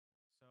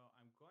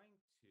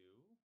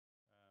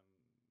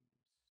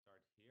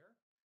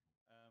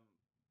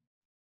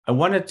I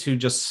wanted to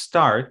just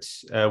start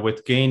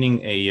with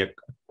gaining a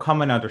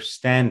common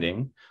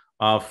understanding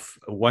of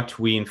what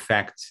we in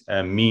fact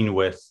mean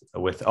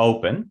with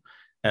open.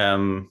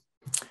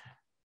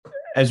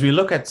 As we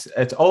look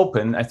at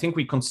open, I think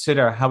we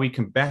consider how we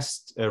can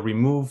best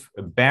remove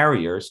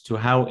barriers to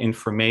how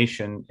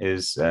information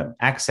is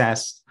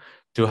accessed,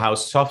 to how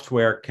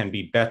software can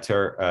be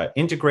better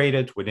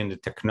integrated within the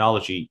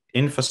technology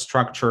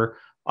infrastructure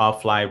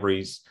of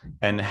libraries,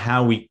 and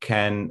how we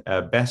can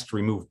best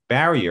remove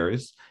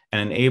barriers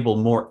and enable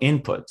more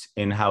input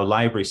in how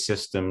library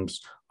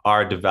systems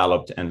are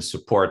developed and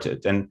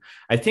supported. And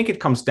I think it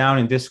comes down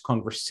in this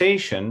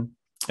conversation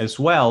as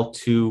well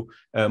to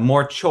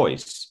more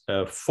choice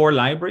for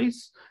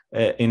libraries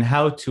in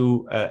how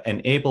to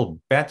enable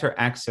better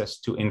access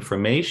to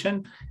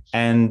information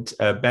and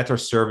better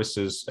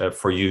services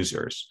for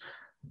users.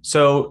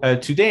 So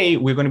today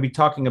we're going to be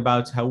talking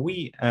about how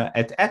we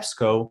at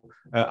Ebsco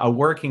are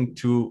working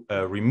to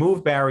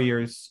remove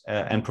barriers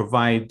and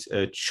provide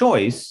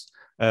choice,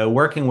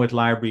 working with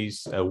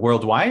libraries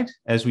worldwide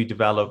as we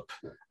develop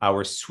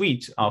our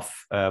suite of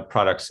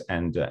products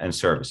and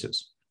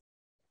services.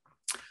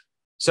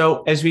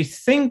 So as we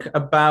think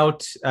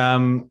about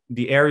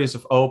the areas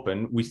of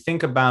open, we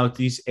think about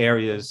these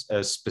areas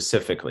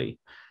specifically.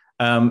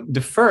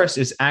 The first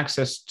is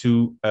access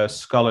to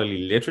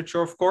scholarly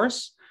literature, of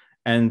course.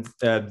 And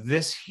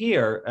this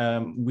here,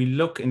 we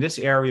look at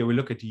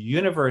the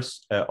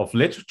universe of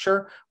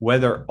literature,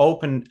 whether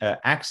open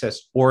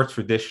access or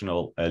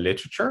traditional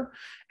literature.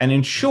 And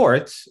in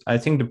short, I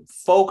think the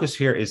focus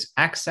here is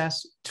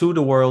access to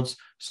the world's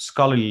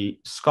scholarly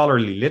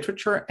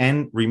literature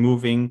and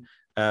removing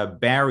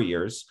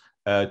barriers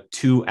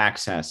to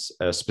access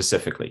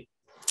specifically.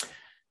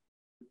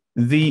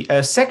 The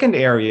second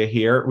area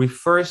here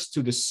refers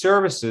to the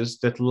services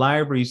that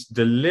libraries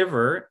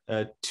deliver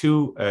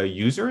to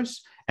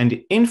users and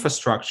the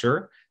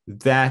infrastructure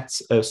that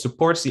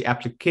supports the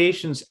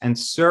applications and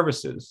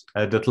services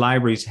that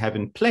libraries have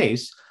in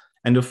place.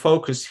 And the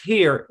focus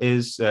here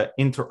is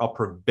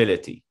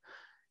interoperability.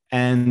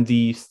 And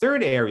the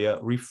third area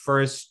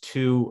refers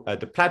to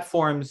the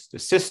platforms, the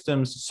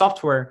systems, the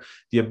software,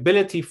 the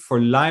ability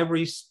for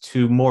libraries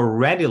to more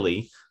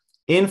readily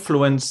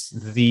influence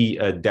the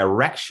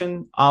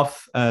direction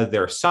of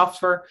their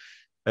software,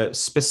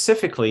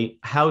 specifically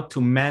how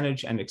to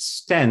manage and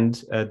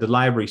extend the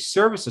library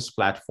services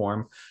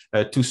platform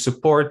to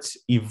support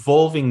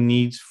evolving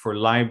needs for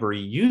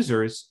library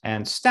users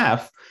and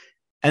staff.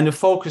 And the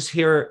focus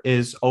here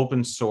is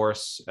open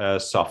source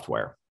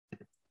software.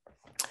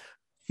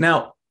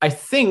 Now, I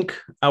think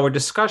our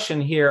discussion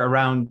here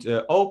around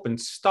open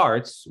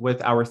starts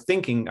with our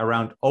thinking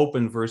around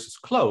open versus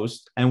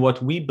closed and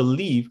what we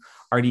believe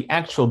are the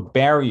actual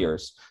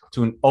barriers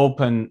to an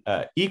open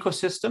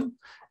ecosystem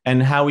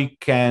and how we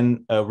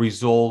can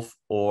resolve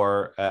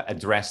or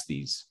address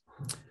these.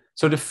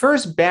 So the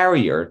first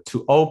barrier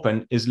to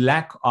open is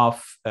lack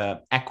of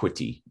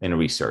equity in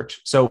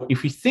research. So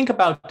if we think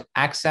about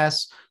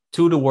access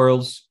to the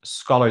world's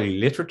scholarly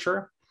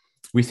literature,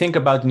 we think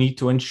about the need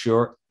to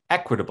ensure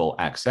equitable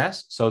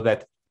access so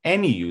that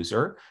any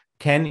user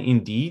can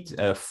indeed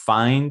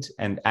find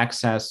and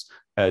access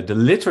the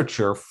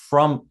literature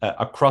from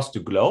across the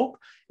globe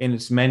in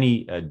its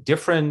many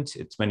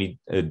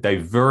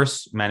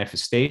diverse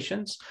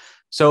manifestations.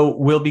 So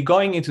we'll be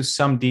going into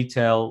some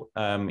detail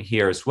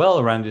here as well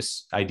around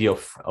this idea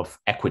of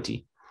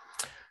equity.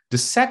 The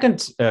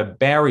second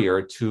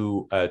barrier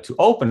to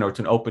open or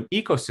to an open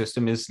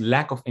ecosystem is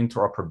lack of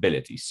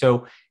interoperability.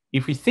 So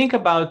if we think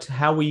about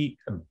how we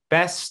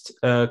best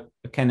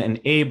can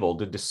enable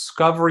the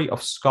discovery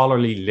of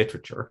scholarly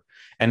literature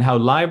and how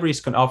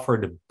libraries can offer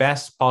the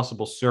best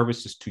possible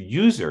services to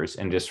users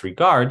in this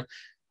regard,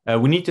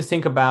 we need to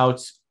think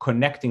about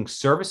connecting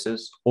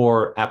services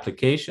or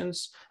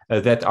applications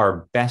that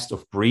are best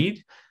of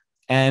breed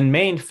and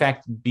may in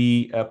fact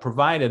be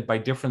provided by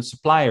different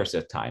suppliers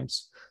at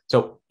times.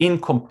 So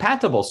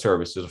incompatible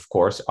services, of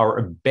course, are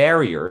a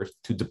barrier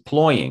to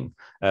deploying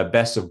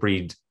best of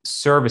breed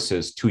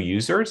services to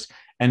users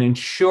and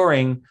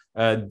ensuring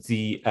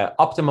the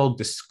optimal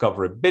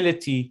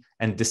discoverability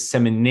and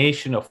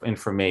dissemination of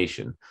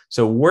information.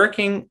 So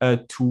working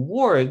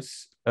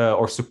towards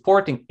or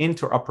supporting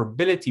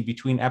interoperability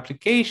between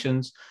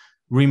applications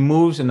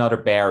removes another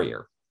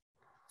barrier.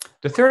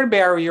 The third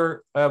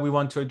barrier we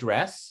want to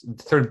address,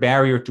 the third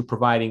barrier to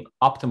providing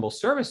optimal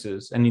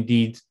services and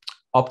indeed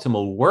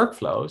optimal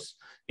workflows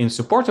in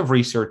support of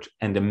research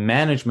and the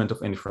management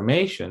of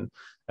information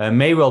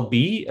may well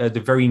be the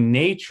very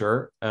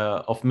nature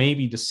of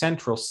maybe the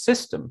central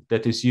system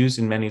that is used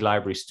in many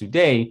libraries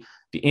today,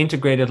 the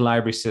integrated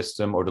library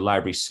system or the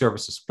library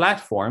services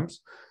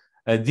platforms.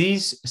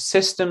 These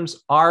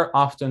systems are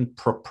often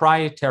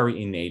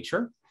proprietary in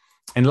nature,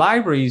 and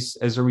libraries,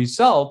 as a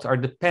result, are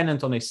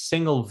dependent on a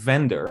single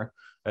vendor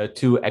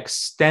to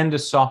extend the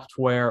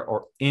software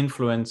or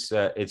influence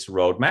its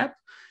roadmap.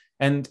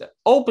 And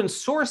open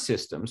source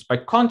systems, by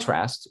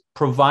contrast,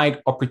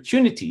 provide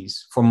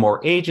opportunities for more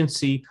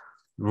agency.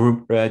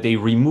 They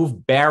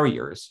remove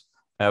barriers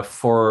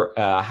for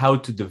how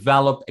to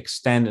develop,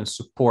 extend, and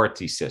support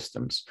these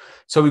systems.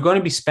 So we're going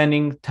to be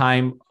spending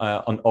time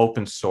on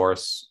open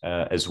source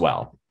as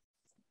well.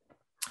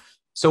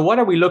 So what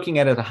are we looking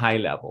at a high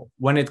level?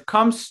 When it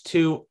comes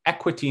to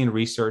equity in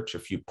research, a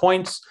few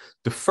points.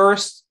 The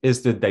first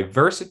is the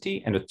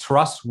diversity and the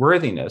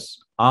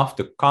trustworthiness of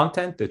the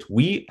content that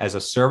we as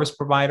a service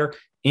provider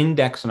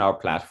index on our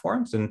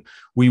platforms. And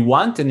we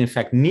want and in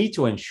fact need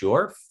to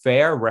ensure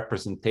fair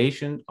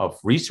representation of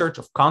research,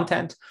 of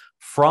content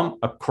from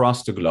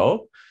across the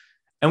globe.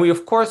 And we,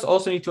 of course,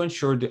 also need to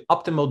ensure the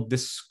optimal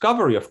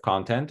discovery of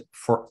content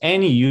for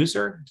any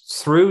user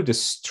through the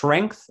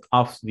strength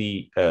of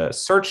the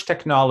search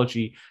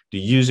technology, the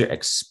user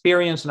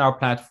experience on our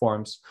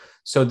platforms,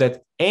 so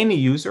that any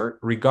user,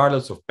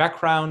 regardless of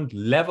background,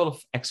 level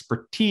of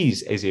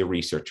expertise as a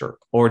researcher,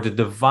 or the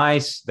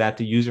device that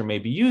the user may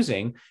be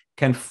using,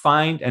 can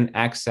find and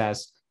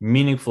access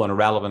meaningful and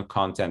relevant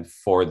content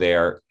for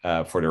their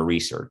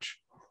research.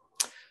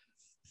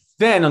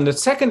 Then on the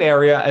second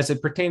area, as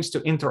it pertains to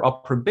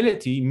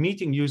interoperability,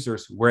 meeting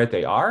users where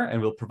they are, and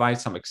we'll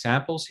provide some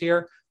examples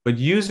here, but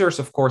users,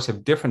 of course,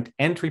 have different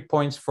entry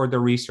points for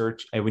their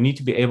research, and we need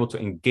to be able to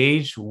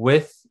engage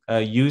with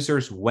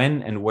users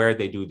when and where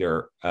they do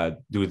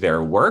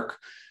their work.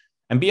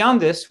 And beyond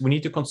this, we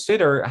need to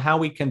consider how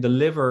we can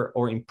deliver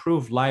or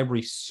improve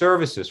library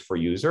services for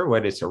user,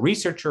 whether it's a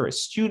researcher, a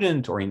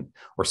student,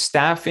 or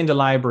staff in the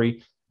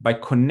library, by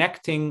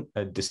connecting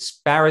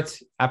disparate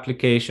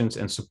applications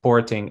and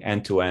supporting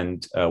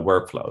end-to-end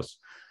workflows.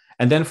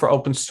 And then for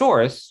open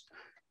source,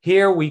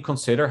 here we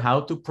consider how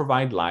to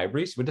provide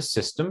libraries with a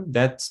system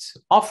that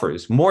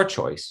offers more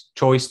choice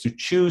to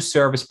choose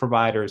service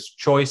providers,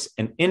 choice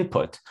and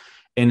input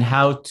in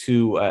how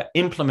to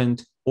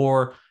implement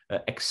or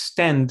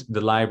extend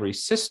the library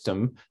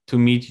system to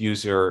meet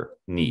user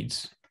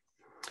needs.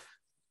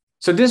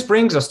 So this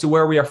brings us to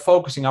where we are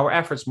focusing our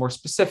efforts more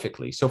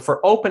specifically. So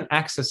for open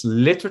access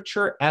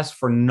literature, as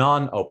for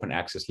non-open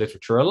access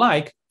literature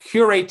alike,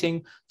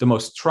 curating the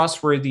most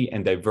trustworthy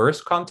and diverse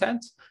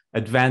content,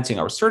 advancing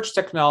our search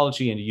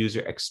technology and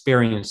user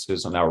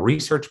experiences on our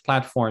research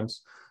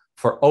platforms.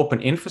 For open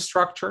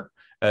infrastructure,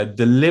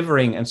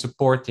 delivering and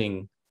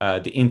supporting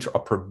the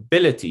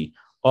interoperability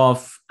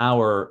of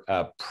our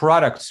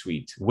product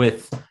suite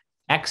with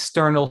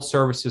external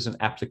services and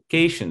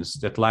applications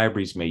that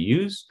libraries may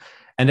use.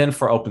 And then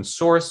for open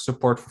source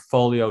support for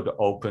Folio,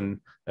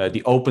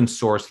 the open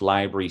source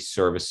library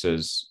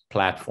services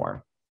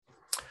platform.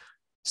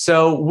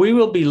 So we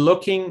will be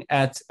looking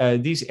at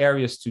these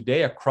areas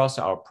today across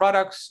our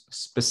products,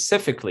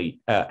 specifically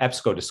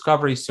Ebsco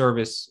Discovery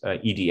Service,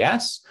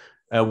 EDS.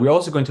 We're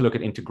also going to look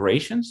at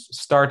integrations,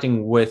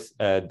 starting with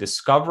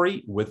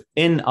discovery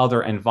within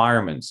other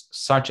environments,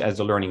 such as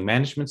the learning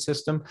management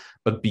system,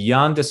 but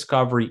beyond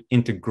discovery,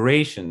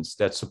 integrations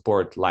that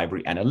support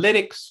library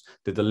analytics,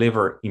 that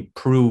deliver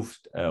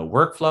improved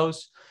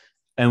workflows.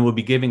 And we'll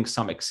be giving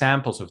some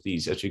examples of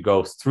these as we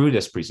go through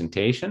this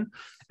presentation.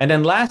 And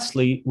then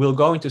lastly, we'll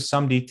go into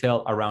some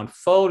detail around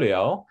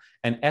Folio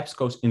and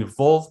Ebsco's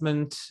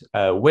involvement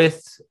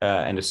with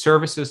and the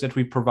services that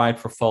we provide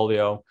for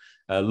Folio,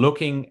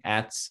 looking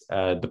at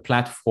the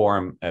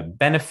platform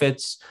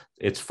benefits,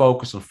 its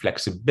focus on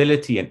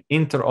flexibility and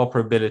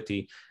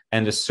interoperability,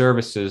 and the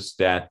services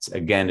that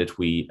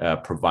we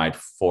provide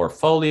for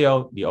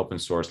Folio, the open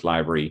source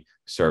library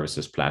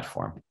services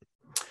platform.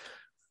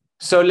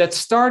 So let's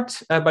start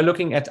by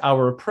looking at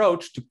our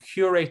approach to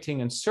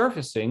curating and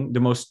surfacing the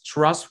most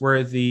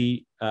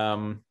trustworthy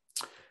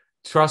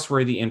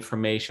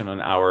information on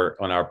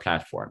our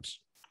platforms.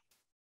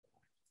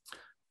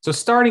 So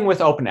starting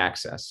with open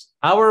access,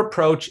 our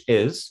approach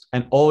is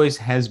and always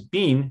has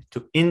been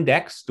to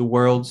index the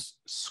world's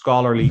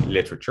scholarly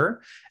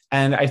literature.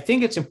 And I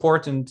think it's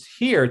important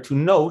here to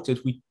note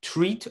that we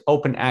treat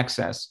open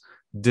access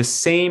the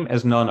same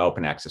as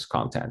non-open access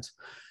content.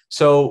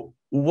 So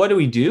what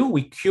do?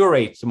 We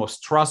curate the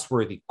most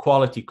trustworthy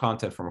quality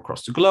content from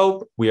across the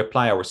globe. We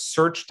apply our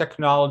search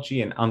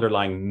technology and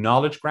underlying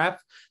knowledge graph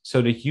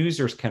so that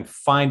users can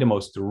find the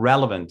most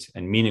relevant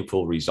and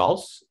meaningful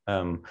results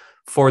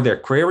for their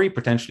query,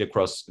 potentially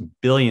across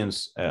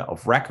billions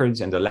of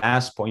records. And the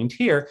last point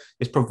here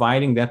is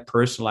providing that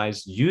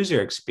personalized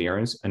user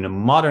experience and a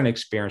modern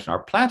experience on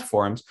our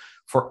platforms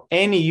for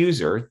any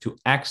user to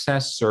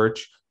access,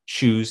 search,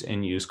 choose,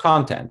 and use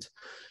content.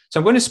 So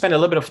I'm going to spend a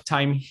little bit of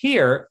time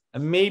here,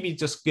 maybe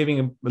just giving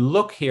a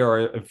look here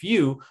or a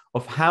view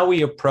of how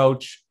we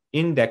approach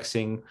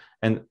indexing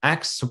and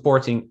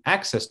supporting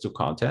access to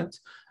content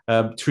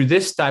through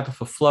this type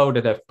of a flow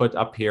that I've put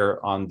up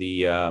here on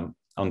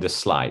this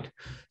slide.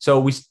 So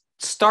we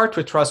start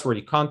with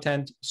trustworthy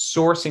content,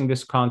 sourcing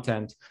this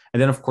content,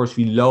 and then of course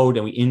we load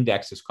and we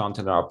index this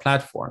content on our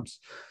platforms.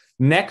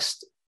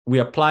 Next, we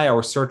apply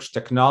our search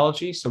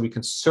technology so we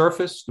can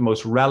surface the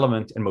most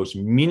relevant and most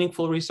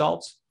meaningful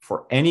results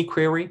for any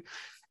query.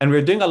 And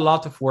we're doing a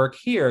lot of work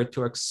here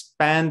to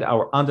expand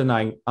our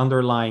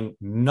underlying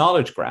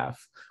knowledge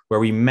graph, where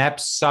we map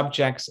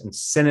subjects and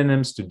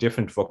synonyms to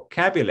different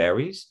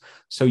vocabularies,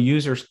 so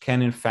users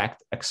can in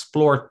fact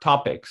explore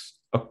topics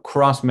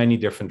across many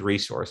different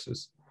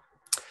resources.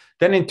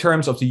 Then in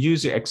terms of the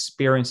user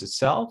experience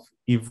itself,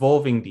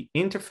 evolving the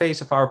interface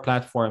of our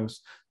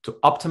platforms to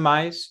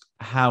optimize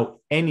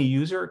how any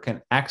user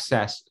can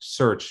access,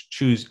 search,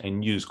 choose,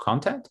 and use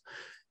content.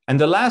 And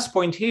the last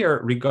point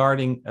here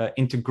regarding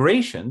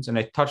integrations, and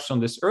I touched on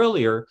this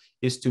earlier,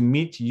 is to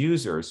meet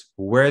users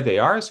where they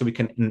are, so we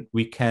can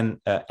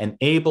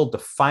enable the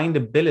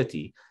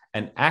findability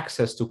and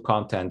access to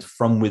content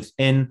from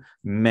within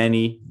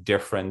many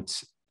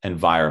different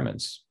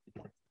environments.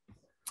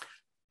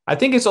 I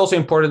think it's also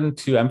important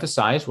to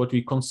emphasize what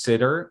we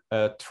consider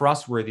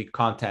trustworthy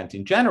content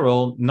in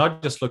general,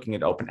 not just looking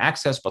at open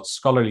access, but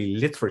scholarly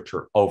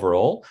literature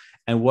overall,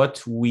 and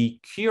what we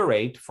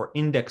curate for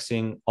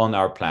indexing on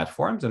our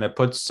platforms. And I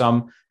put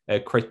some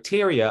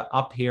criteria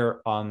up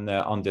here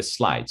on this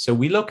slide. So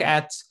we look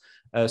at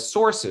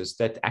sources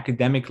that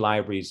academic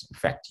libraries in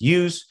fact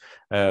use.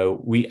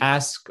 We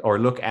ask or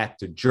look at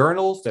the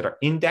journals that are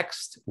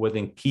indexed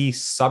within key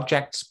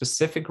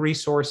subject-specific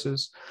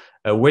resources,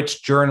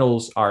 which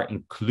journals are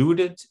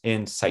included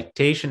in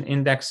citation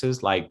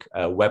indexes like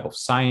Web of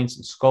Science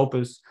and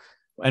Scopus,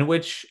 and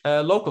which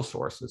local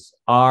sources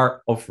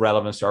are of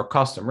relevance to our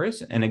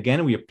customers. And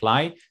again, we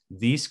apply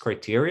these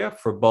criteria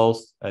for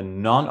both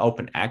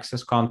non-open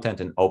access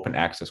content and open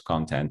access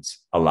content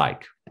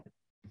alike.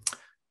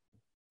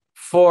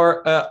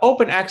 For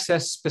open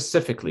access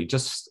specifically,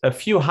 just a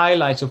few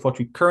highlights of what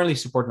we currently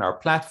support in our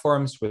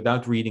platforms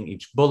without reading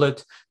each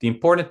bullet. The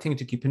important thing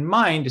to keep in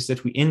mind is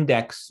that we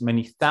index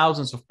many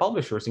thousands of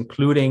publishers,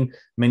 including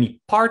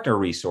many partner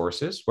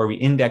resources, where we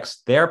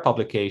index their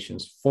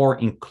publications for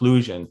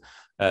inclusion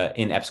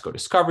in Ebsco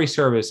Discovery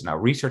Service and our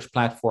research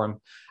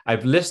platform.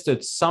 I've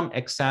listed some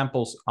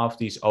examples of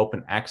these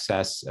open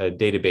access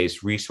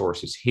database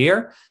resources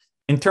here.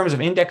 In terms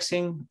of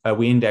indexing,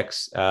 we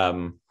index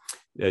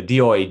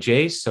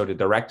DOAJs, so the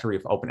Directory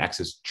of Open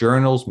Access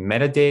Journals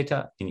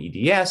metadata in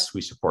EDS. We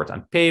support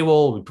on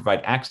paywall. We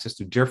provide access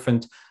to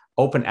different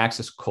open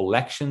access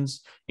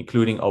collections,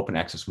 including open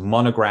access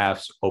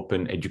monographs,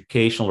 open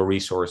educational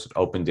resources,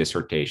 open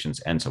dissertations,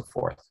 and so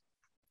forth.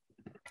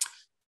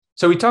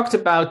 So we talked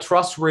about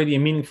trustworthy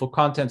and meaningful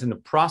content in the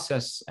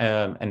process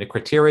and the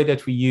criteria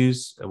that we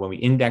use when we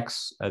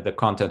index the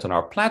content on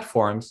our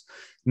platforms.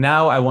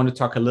 Now I want to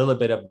talk a little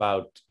bit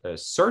about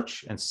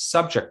search and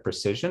subject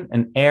precision,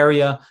 an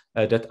area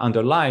that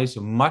underlies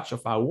much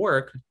of our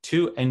work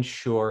to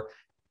ensure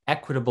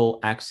equitable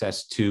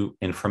access to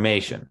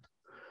information.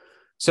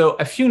 So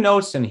a few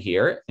notes in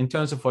here in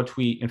terms of what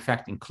we in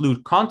fact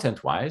include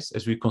content-wise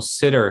as we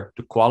consider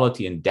the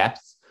quality and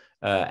depth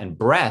and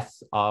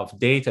breadth of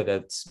data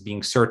that's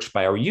being searched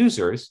by our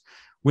users.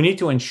 We need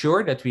to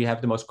ensure that we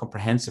have the most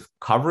comprehensive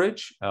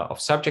coverage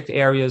of subject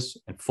areas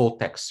and full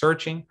text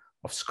searching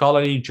of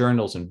scholarly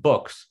journals and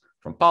books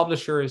from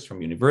publishers,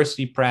 from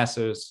university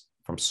presses,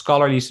 from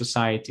scholarly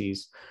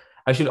societies.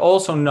 I should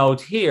also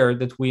note here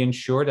that we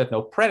ensure that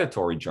no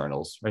predatory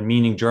journals,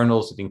 meaning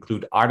journals that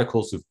include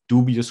articles of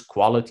dubious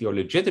quality or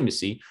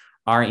legitimacy,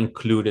 are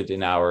included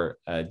in our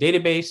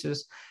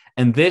databases.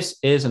 And this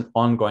is an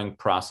ongoing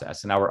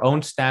process. And our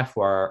own staff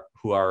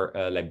who are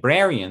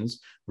librarians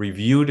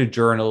review the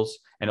journals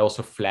and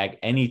also flag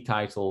any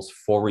titles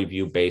for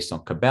review based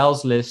on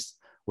Cabell's list,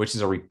 which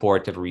is a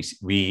report that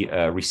we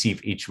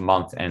receive each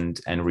month and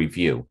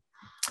review.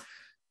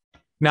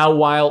 Now,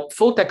 while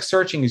full text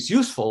searching is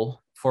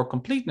useful for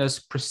completeness,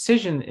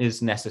 precision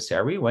is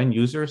necessary when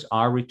users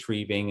are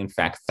retrieving, in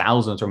fact,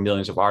 thousands or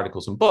millions of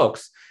articles and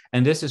books.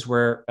 And this is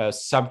where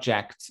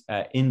subject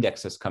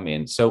indexes come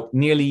in. So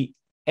nearly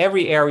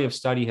every area of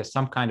study has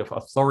some kind of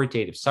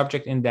authoritative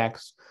subject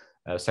index.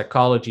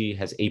 Psychology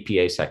has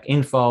APA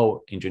PsycInfo,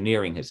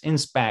 engineering has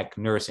InSpec,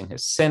 nursing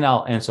has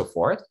CINAHL, and so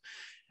forth.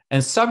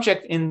 And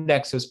subject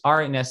indexes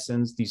are, in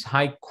essence, these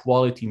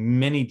high-quality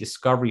mini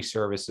discovery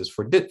services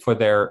for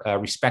their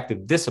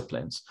respective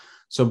disciplines.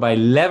 So by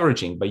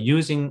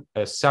using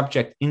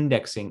subject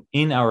indexing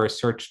in our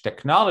search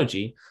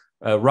technology,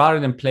 rather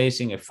than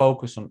placing a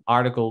focus on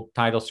article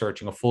title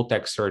searching or full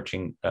text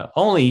searching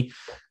only,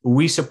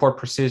 we support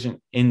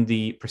precision in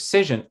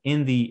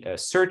the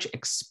search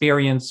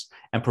experience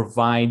and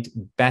provide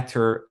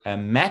better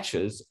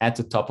matches at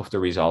the top of the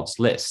results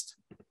list.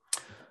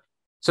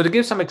 So to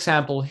give some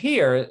example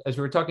here, as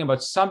we were talking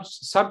about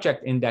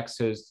subject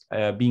indexes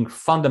being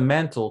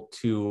fundamental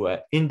to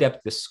in-depth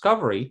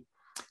discovery,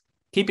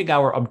 keeping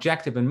our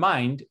objective in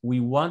mind,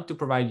 we want to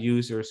provide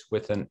users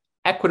with an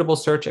equitable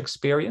search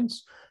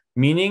experience,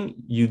 meaning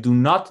you do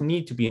not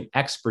need to be an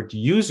expert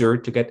user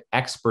to get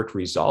expert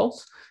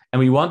results. And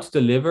we want to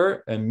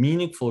deliver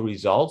meaningful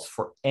results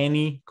for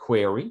any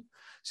query.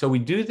 So we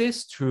do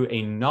this through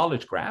a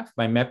knowledge graph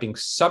by mapping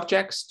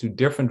subjects to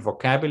different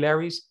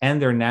vocabularies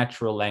and their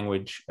natural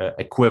language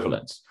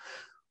equivalents.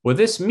 What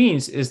this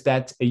means is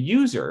that a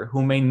user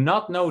who may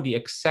not know the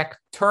exact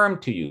term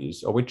to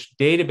use or which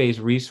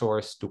database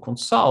resource to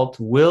consult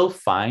will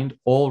find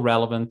all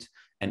relevant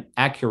and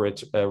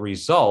accurate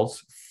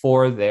results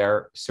for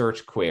their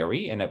search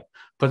query. And I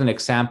put an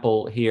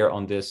example here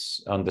on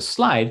the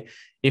slide.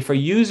 If a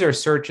user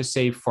searches,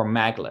 say, for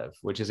maglev,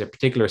 which is a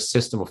particular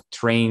system of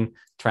train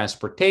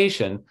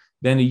transportation,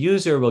 then the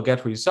user will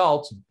get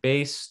results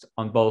based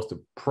on both the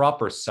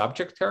proper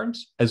subject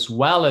terms as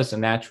well as a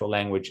natural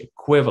language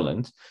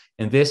equivalent,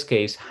 in this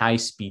case,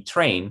 high-speed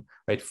train,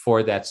 right,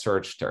 for that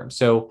search term.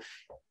 So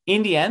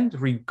in the end,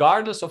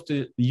 regardless of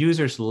the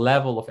user's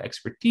level of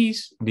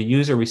expertise, the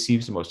user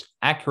receives the most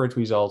accurate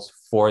results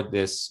for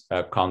this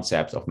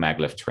concept of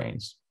maglev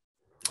trains.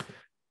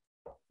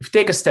 If you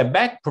take a step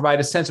back, provide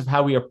a sense of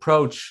how we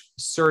approach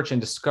search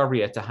and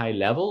discovery at the high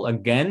level,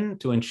 again,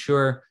 to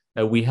ensure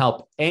we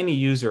help any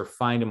user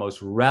find the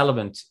most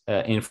relevant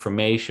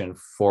information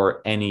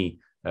for any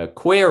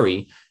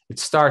query. It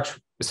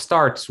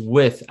starts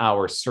with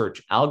our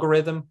search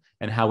algorithm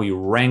and how we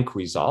rank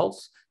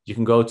results. You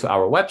can go to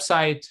our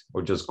website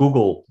or just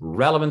Google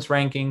relevance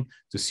ranking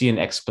to see an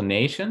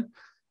explanation.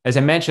 As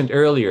I mentioned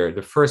earlier,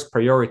 the first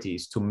priority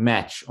is to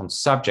match on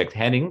subject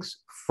headings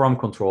from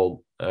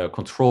controlled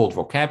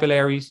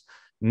vocabularies.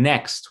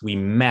 Next, we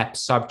map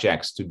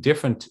subjects to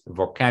different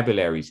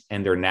vocabularies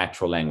and their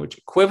natural language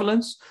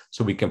equivalents,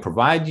 so we can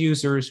provide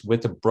users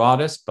with the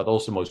broadest but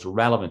also most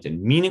relevant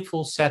and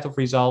meaningful set of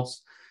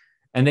results.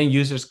 And then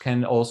users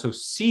can also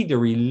see the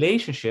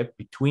relationship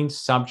between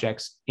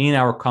subjects in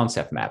our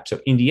concept map. So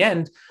in the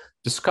end,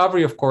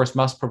 discovery, of course,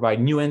 must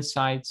provide new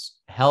insights,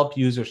 help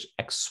users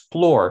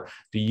explore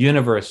the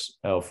universe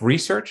of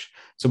research.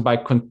 So by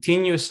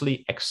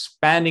continuously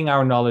expanding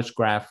our knowledge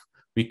graph,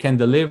 we can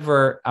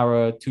deliver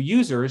to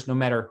users, no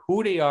matter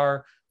who they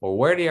are or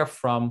where they are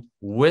from,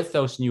 with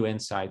those new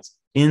insights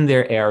in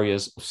their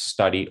areas of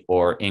study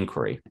or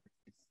inquiry.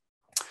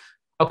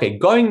 Okay,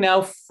 going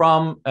now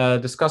from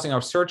discussing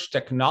our search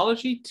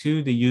technology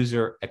to the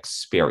user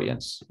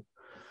experience.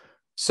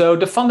 So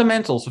the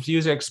fundamentals of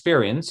user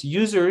experience,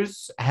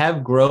 users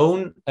have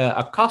grown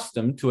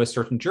accustomed to a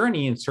certain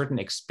journey and certain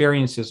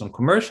experiences on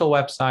commercial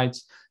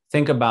websites.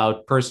 Think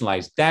about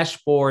personalized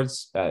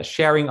dashboards,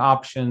 sharing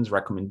options,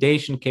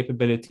 recommendation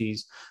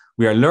capabilities.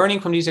 We are learning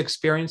from these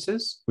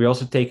experiences. We're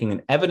also taking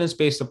an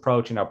evidence-based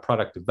approach in our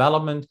product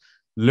development,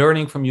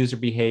 learning from user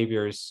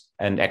behaviors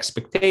and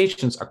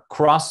expectations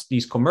across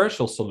these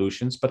commercial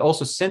solutions, but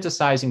also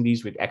synthesizing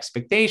these with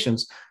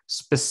expectations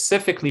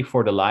specifically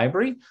for the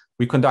library.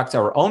 We conduct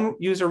our own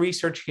user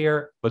research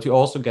here, but we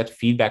also get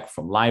feedback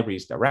from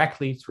libraries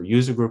directly through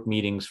user group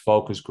meetings,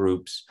 focus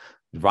groups,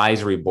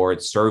 advisory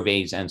boards,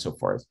 surveys, and so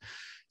forth.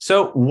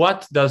 So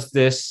what does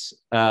this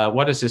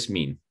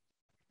mean?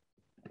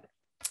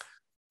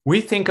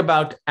 We think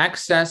about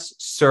access,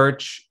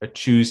 search,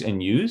 choose,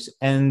 and use.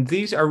 And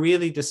these are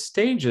really the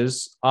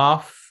stages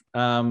of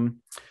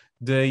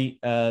the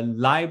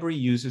library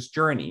user's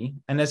journey.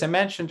 And as I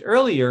mentioned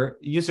earlier,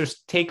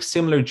 users take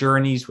similar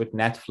journeys with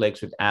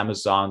Netflix, with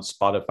Amazon,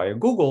 Spotify, or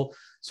Google.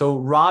 So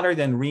rather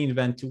than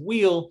reinvent the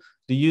wheel,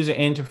 the user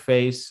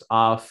interface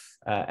of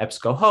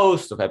Ebsco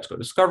Host, of Ebsco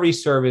Discovery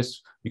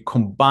Service, we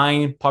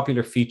combine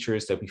popular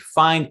features that we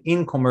find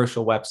in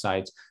commercial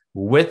websites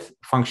with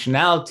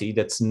functionality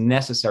that's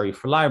necessary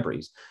for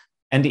libraries.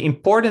 And the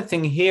important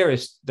thing here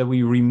is that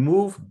we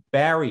remove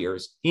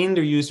barriers in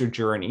the user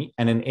journey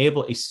and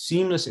enable a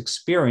seamless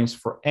experience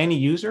for any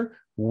user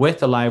with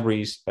the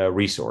library's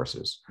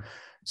resources.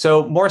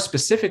 So more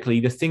specifically,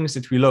 the things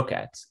that we look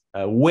at,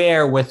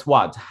 where, with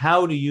what,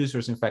 how do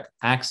users in fact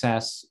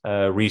access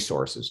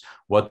resources?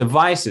 What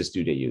devices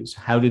do they use?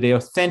 How do they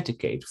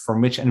authenticate?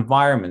 From which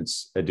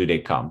environments do they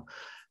come?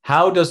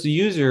 How does the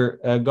user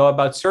go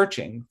about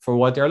searching for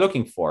what they're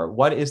looking for?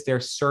 What is their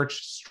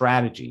search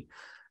strategy?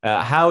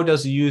 How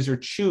does the user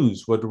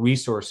choose what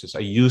resources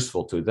are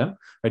useful to them?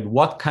 Right?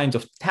 What kinds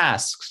of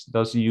tasks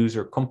does the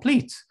user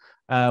complete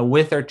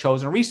with their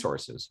chosen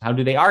resources? How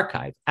do they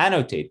archive,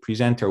 annotate,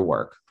 present their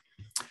work?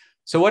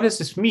 So what does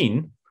this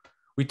mean?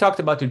 We talked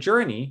about the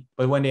journey,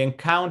 but when they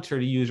encounter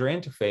the user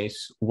interface,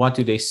 what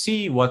do they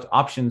see? What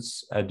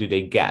options do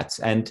they get?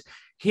 And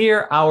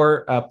here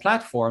our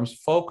platforms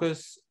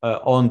focus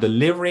on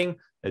delivering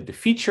the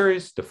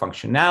features, the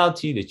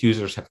functionality that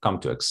users have come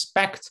to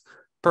expect,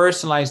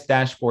 personalized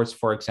dashboards,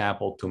 for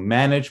example, to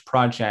manage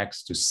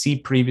projects, to see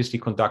previously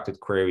conducted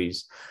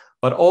queries,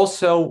 but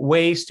also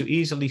ways to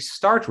easily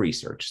start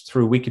research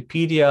through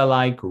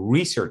Wikipedia-like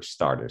research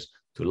starters,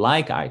 to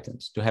like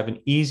items, to have an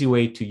easy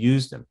way to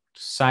use them,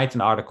 to cite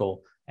an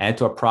article, add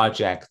to a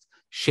project,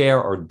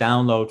 share or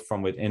download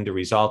from within the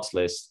results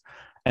list,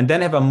 and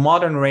then have a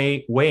modern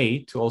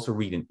way to also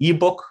read an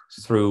ebook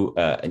through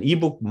an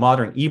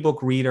modern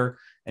ebook reader,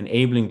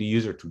 enabling the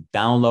user to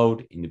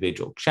download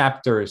individual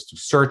chapters, to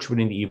search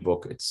within the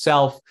ebook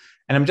itself.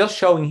 And I'm just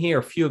showing here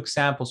a few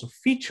examples of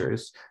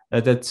features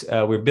that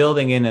we're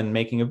building in and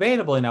making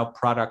available in our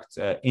product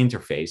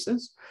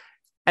interfaces.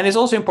 And it's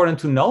also important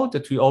to note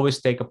that we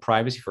always take a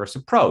privacy-first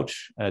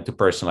approach to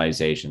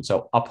personalization,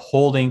 so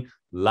upholding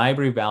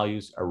library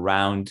values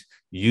around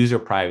user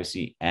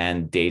privacy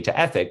and data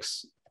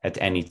ethics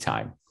at any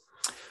time.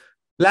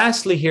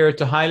 Lastly, here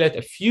to highlight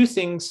a few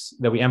things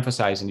that we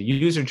emphasize in the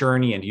user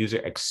journey and user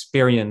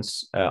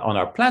experience on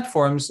our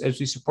platforms as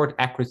we support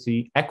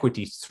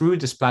equity through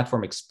this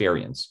platform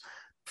experience.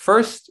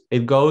 First,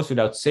 it goes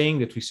without saying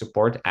that we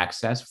support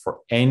access for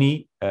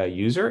any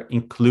user,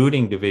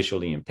 including the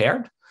visually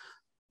impaired,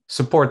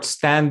 support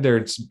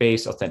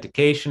standards-based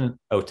authentication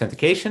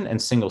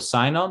and single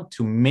sign-on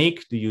to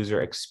make the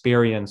user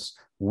experience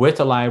with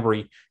the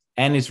library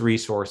and its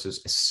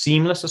resources as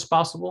seamless as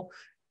possible.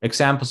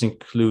 Examples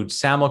include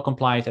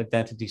SAML-compliant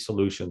identity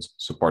solutions,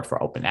 support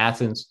for Open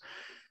Athens.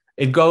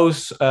 It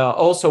goes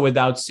also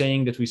without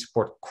saying that we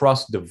support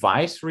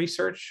cross-device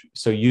research.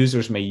 So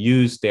users may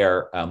use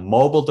their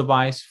mobile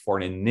device for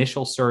an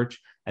initial search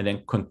and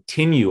then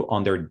continue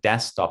on their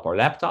desktop or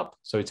laptop.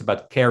 So it's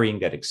about carrying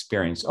that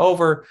experience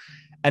over.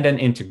 And then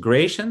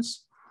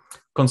integrations.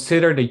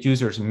 Consider that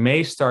users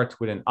may start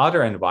within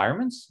other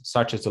environments,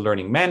 such as the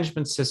learning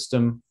management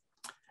system.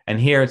 And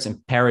here it's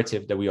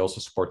imperative that we also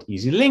support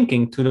easy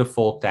linking to the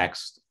full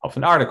text of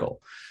an article.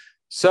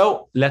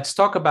 So let's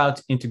talk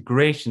about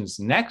integrations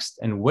next.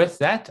 And with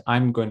that,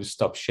 I'm going to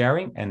stop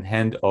sharing and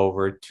hand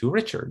over to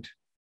Richard.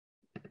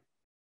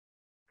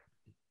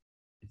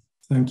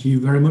 Thank you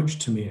very much,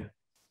 Tamir.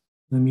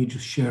 Let me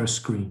just share a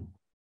screen.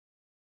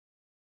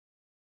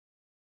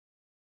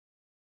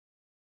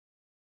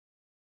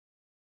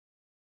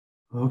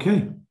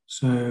 Okay,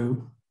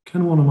 so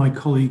can one of my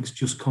colleagues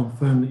just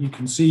confirm that you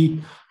can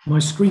see my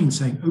screen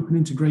saying open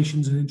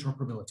integrations and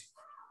interoperability?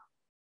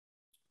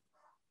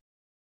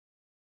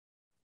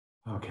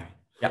 Okay.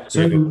 Yep.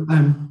 So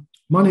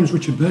my name is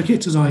Richard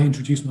Burkitt, as I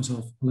introduced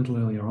myself a little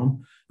earlier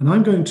on, and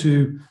I'm going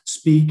to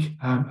speak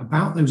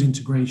about those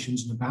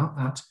integrations and about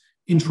that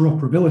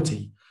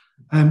interoperability.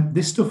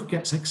 This stuff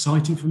gets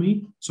exciting for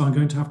me, so I'm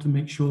going to have to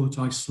make sure that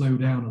I slow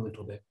down a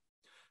little bit.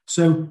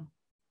 So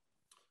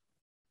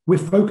we're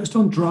focused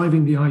on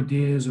driving the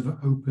ideas of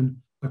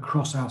open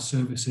across our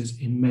services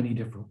in many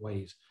different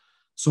ways.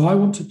 So I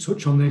want to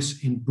touch on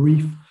this in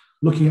brief,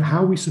 looking at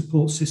how we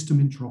support system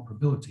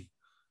interoperability.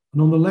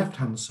 And on the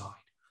left-hand side,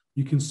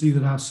 you can see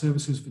that our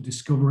services for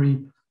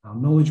discovery, our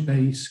knowledge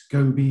base,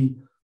 Gobi,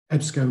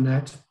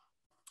 EBSCO.net,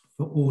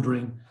 for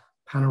ordering,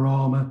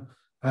 Panorama,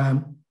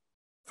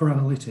 for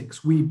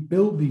analytics, we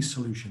build these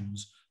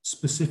solutions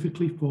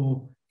specifically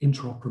for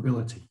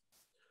interoperability.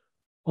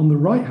 On the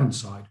right-hand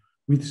side,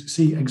 we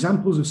see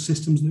examples of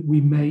systems that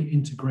we may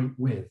integrate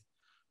with.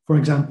 For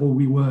example,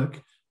 we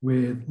work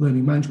with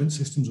learning management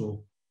systems or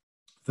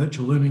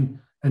virtual learning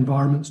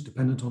environments,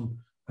 dependent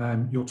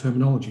on your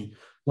terminology,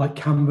 like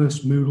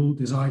Canvas, Moodle,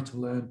 Desire to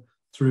Learn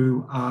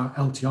through our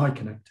LTI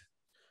connector.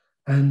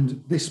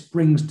 And this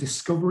brings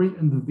discovery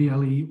and the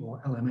VLE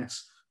or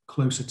LMS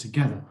closer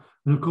together.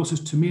 And of course,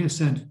 as Tamir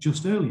said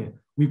just earlier,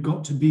 we've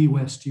got to be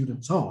where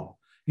students are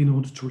in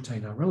order to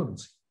retain our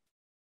relevancy.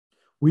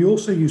 We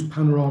also use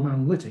Panorama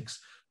Analytics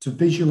to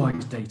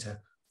visualize data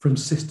from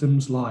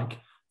systems like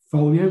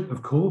Folio,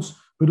 of course,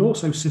 but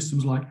also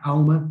systems like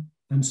Alma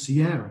and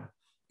Sierra,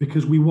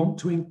 because we want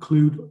to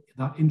include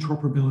that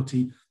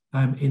interoperability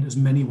in as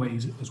many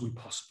ways as we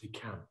possibly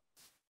can.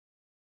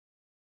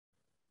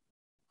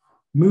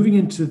 Moving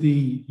into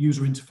the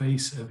user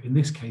interface of, in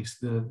this case,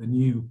 the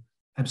new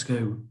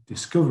EBSCO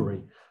Discovery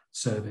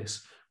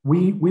service,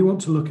 we want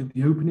to look at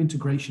the open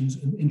integrations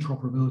and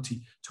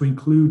interoperability to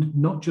include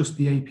not just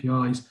the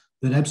APIs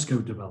that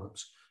EBSCO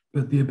develops,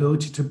 but the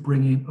ability to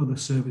bring in other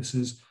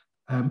services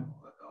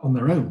on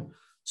their own.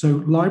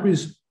 So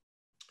libraries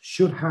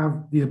should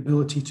have the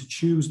ability to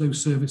choose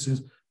those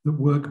services that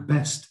work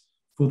best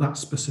for that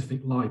specific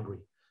library,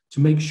 to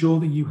make sure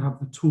that you have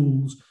the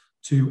tools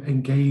to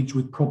engage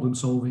with problem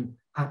solving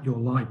at your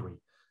library.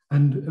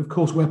 And of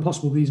course, where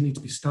possible, these need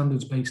to be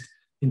standards-based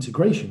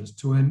integrations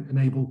to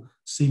enable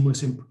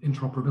seamless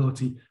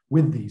interoperability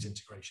with these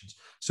integrations.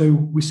 So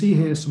we see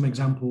here some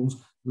examples,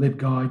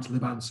 libguides,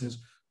 libanswers,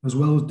 as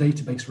well as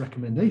database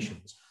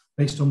recommendations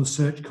based on the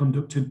search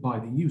conducted by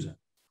the user.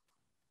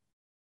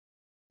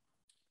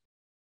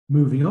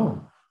 Moving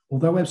on,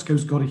 although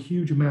EBSCO's got a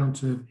huge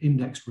amount of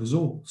indexed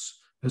resource,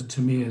 as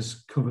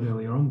Tamir's covered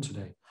earlier on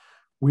today,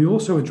 we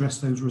also address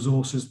those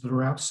resources that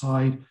are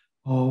outside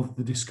of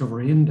the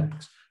Discovery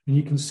Index. And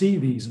you can see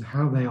these and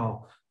how they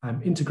are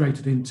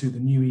integrated into the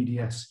new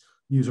EDS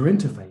user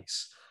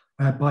interface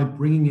by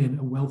bringing in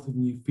a wealth of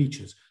new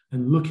features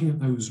and looking at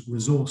those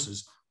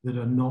resources that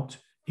are not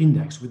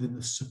indexed within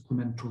the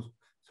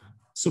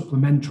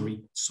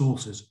supplementary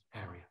sources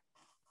area.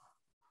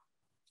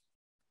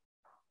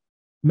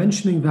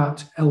 Mentioning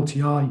that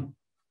LTI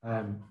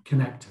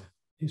connector,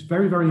 it's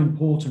very, very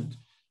important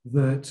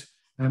that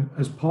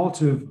as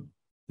part of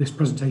this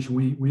presentation,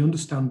 we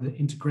understand that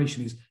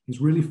integration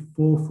is really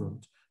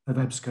forefront of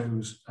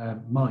EBSCO's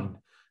mind.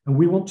 And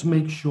we want to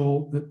make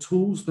sure that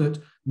tools that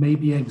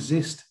maybe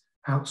exist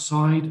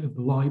outside of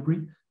the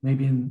library,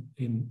 maybe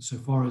in so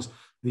far as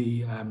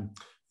the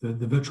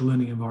virtual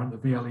learning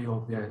environment, the VLE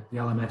or the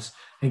LMS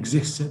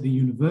exists at the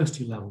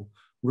university level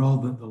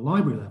rather than the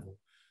library level,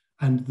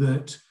 and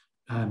that,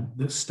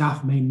 that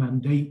staff may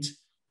mandate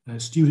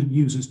student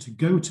users to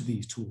go to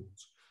these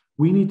tools,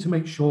 we need to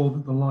make sure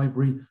that the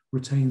library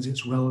retains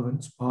its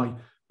relevance by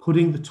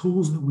putting the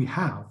tools that we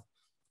have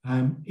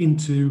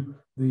into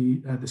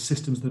the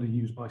systems that are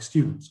used by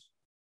students.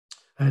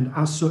 And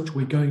as such,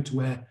 we're going to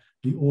where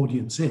the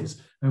audience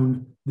is,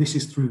 and this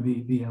is through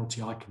the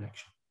LTI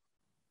connection.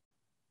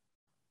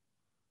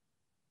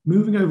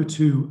 Moving over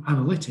to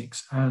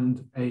analytics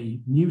and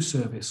a new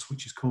service,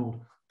 which is called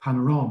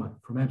Panorama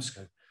from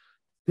Ebsco.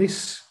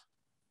 This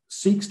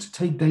seeks to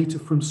take data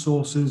from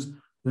sources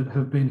that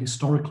have been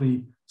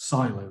historically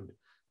siloed.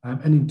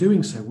 And in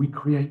doing so, we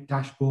create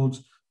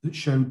dashboards that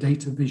show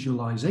data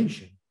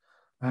visualization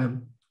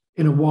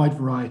in a wide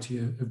variety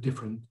of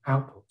different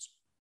outputs.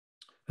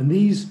 And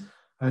these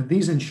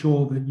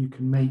ensure that you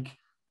can make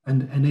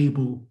and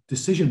enable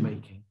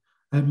decision-making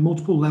at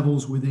multiple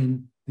levels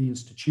within the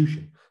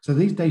institution. So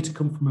these data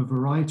come from a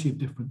variety of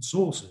different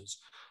sources,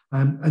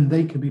 and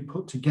they can be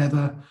put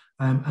together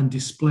and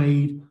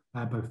displayed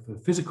both for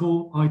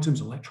physical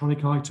items,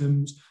 electronic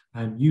items,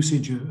 and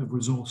usage of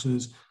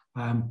resources,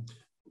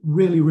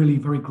 really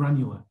very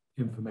granular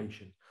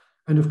information.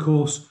 And of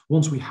course,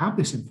 once we have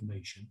this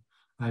information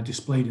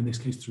displayed, in this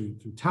case through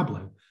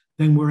Tableau,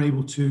 then we're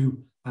able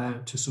to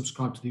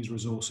subscribe to these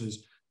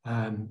resources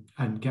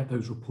and get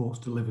those reports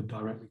delivered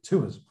directly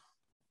to us.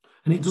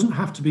 And it doesn't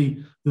have to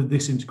be that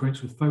this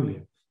integrates with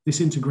Folio. This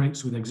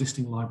integrates with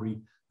existing library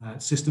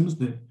systems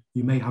that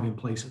you may have in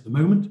place at the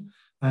moment,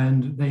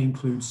 and they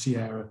include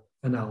Sierra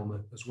and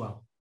Alma as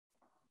well.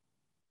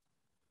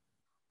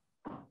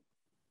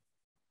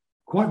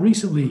 Quite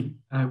recently,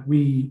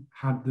 we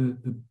had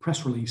the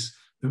press release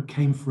that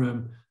came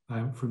from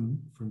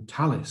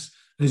Thales.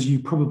 As you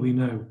probably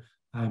know,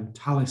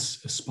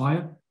 Thales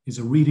Aspire is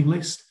a reading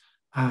list,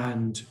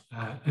 and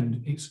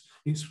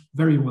it's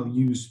very well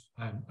used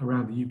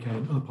around the UK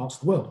and other parts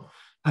of the world.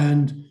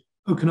 And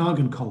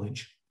Okanagan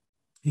College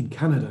in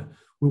Canada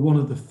were one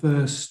of the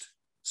first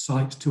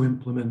sites to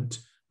implement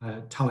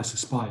Thales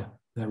Aspire,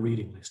 their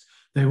reading list.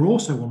 They were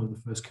also one of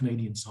the first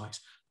Canadian sites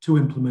to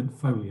implement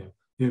Folio,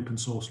 the open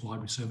source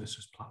library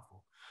services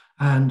platform.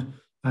 And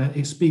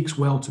it speaks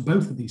well to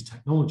both of these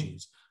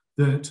technologies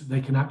that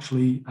they can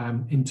actually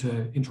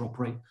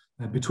interoperate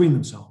between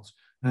themselves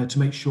to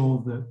make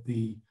sure that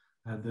the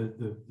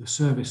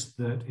service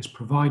that is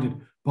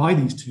provided by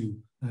these two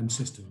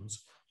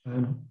systems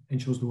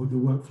ensures the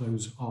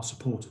workflows are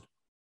supported.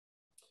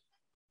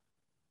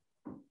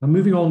 Now,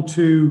 moving on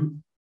to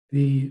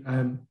the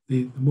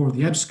more of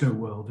the Ebsco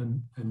world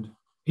and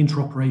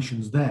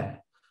interoperations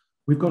there,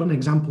 we've got an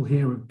example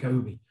here of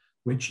Gobi,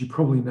 which you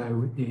probably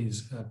know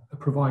is a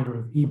provider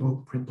of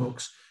ebook, print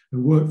books,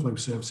 and workflow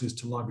services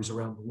to libraries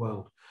around the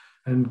world.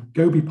 And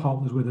Gobi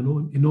partners with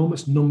an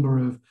enormous number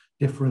of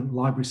different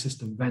library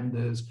system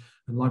vendors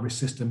and library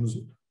systems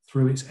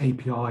through its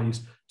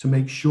APIs to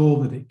make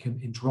sure that it can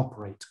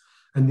interoperate.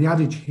 And the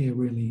adage here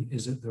really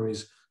is that there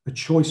is a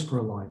choice for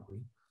a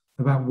library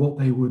about what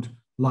they would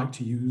like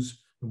to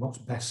use and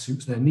what best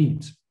suits their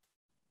needs.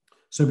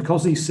 So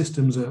because these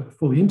systems are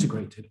fully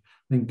integrated,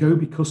 then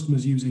Gobi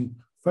customers using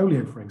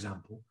Folio, for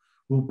example,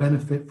 will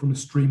benefit from a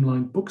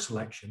streamlined book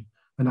selection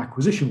and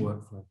acquisition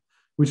workflow,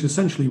 which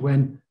essentially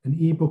when an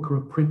ebook or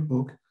a print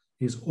book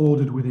is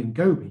ordered within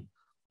Gobi,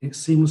 it's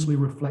seamlessly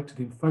reflected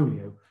in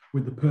Folio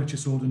with the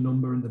purchase order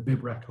number and the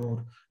bib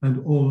record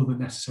and all of the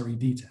necessary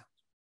details.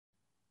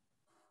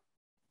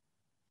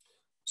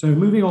 So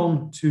moving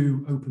on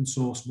to open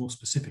source more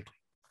specifically.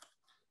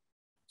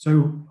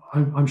 So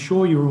I'm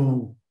sure you're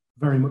all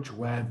very much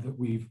aware that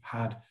we've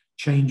had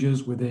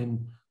changes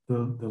within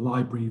the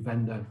library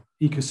vendor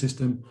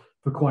ecosystem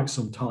for quite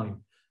some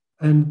time.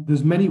 And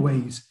there's many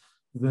ways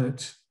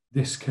that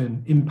this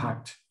can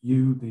impact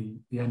you,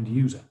 the end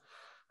user.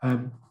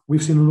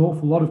 We've seen an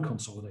awful lot of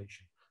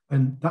consolidation,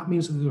 and that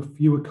means that there are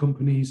fewer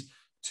companies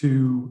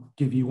to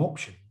give you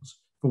options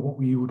for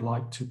what you would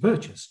like to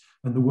purchase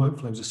and the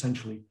workflows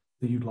essentially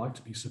that you'd like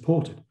to be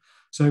supported.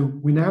 So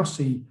we now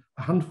see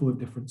a handful of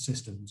different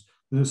systems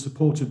that are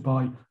supported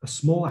by a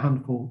smaller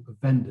handful of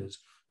vendors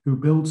who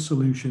build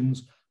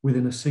solutions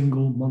within a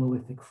single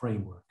monolithic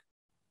framework.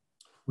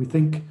 We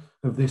think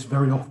of this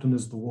very often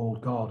as the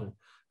walled garden,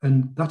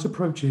 and that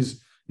approach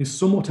is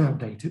somewhat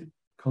outdated,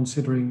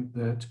 considering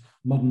that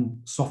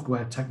modern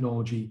software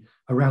technology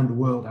around the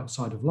world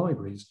outside of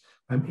libraries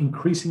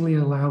increasingly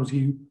allows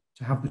you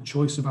to have the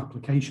choice of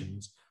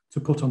applications to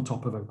put on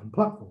top of open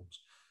platforms,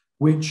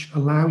 which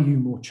allow you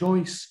more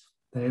choice,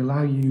 they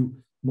allow you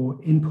more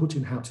input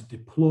in how to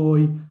deploy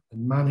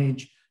and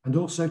manage, and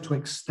also to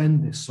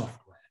extend this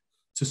software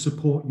to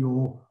support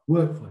your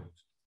workflows.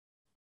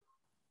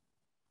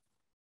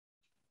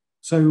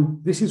 So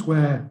this is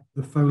where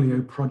the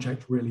Folio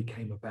project really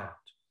came about.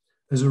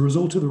 As a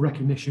result of the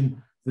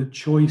recognition that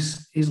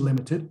choice is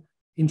limited,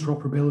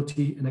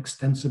 interoperability and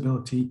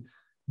extensibility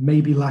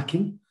may be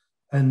lacking,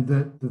 and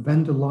that the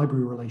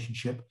vendor-library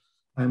relationship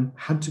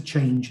had to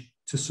change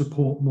to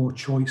support more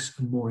choice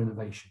and more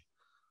innovation.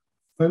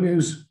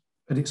 Folio's,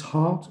 at its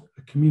heart,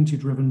 a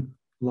community-driven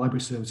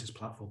library services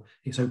platform.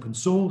 It's open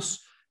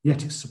source,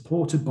 yet it's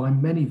supported by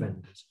many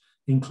vendors,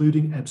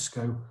 including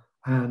Ebsco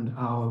and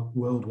our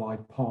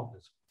worldwide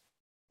partners.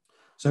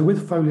 So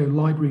with Folio,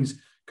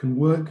 libraries can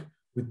work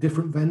with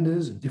different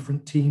vendors and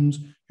different teams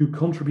who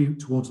contribute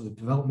towards the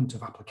development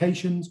of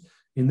applications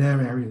in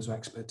their areas of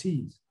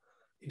expertise.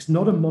 It's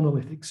not a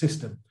monolithic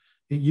system.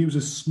 It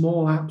uses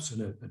small apps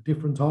and a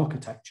different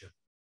architecture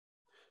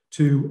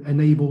to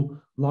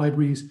enable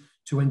libraries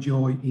to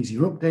enjoy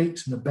easier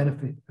updates and the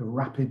benefit of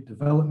rapid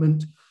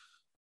development.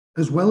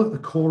 As well, at the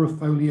core of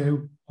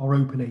Folio are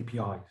open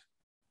APIs.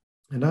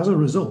 And as a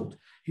result,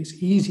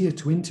 it's easier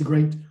to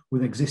integrate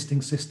with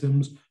existing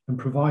systems and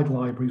provide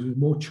libraries with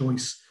more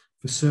choice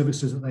for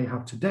services that they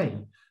have today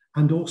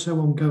and also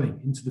ongoing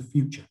into the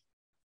future.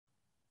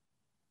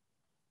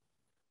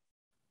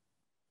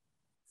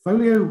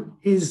 Folio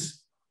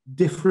is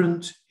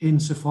different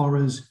insofar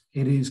as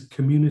it is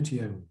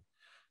community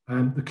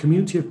owned. The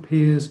community of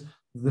peers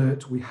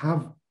that we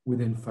have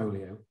within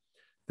Folio,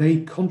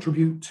 they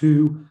contribute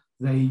to,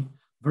 they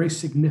very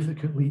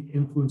significantly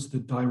influence the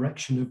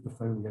direction of the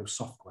Folio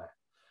software.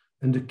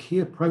 And a key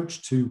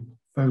approach to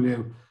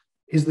Folio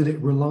is that it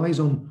relies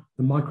on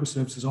the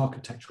microservices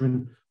architecture.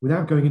 And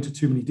without going into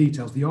too many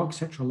details, the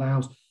architecture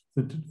allows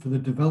for the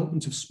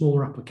development of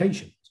smaller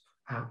applications,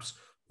 apps,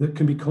 that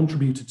can be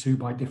contributed to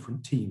by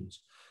different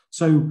teams.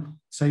 So,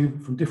 say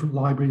from different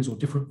libraries or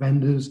different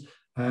vendors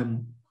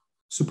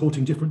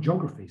supporting different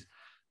geographies.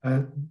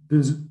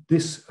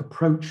 This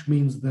approach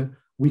means that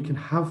we can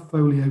have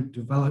Folio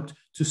developed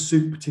to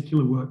suit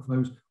particular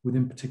workflows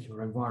within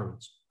particular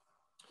environments.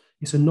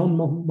 It's a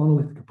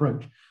non-monolithic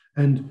approach,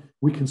 and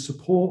we can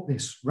support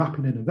this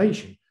rapid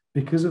innovation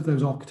because of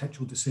those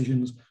architectural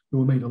decisions that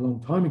were made a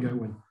long time ago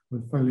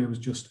when Folio was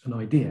just an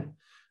idea.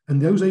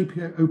 And those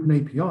open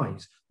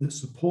APIs that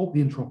support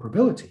the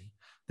interoperability,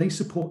 they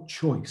support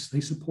choice.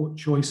 They support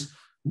choice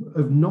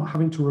of not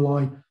having to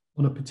rely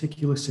on a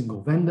particular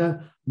single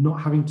vendor, not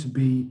having to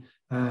be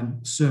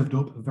served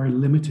up a very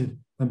limited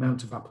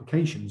amount of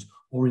applications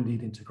or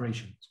indeed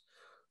integrations.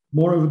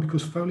 Moreover,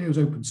 because Folio is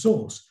open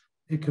source,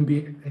 it can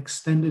be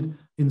extended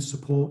in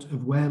support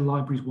of where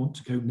libraries want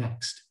to go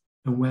next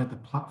and where the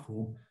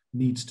platform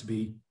needs to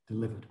be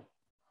delivered.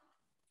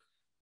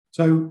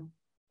 So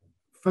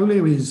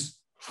Folio is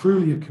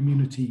truly a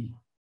community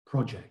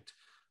project.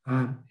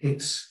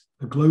 It's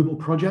a global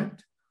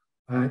project.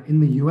 In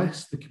the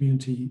US, the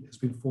community has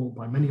been formed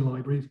by many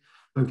libraries,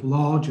 both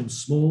large and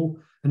small,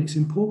 and it's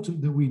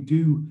important that we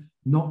do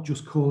not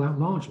just call out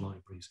large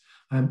libraries.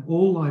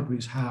 All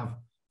libraries have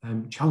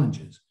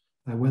challenges,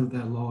 whether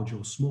they're large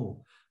or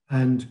small.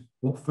 And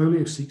what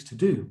Folio seeks to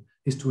do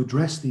is to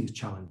address these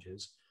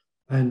challenges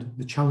and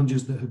the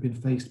challenges that have been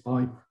faced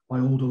by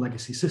older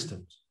legacy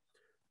systems.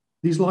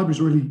 These libraries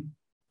really,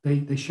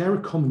 they share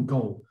a common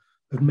goal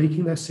of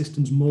making their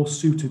systems more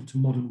suited to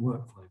modern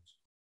workflows.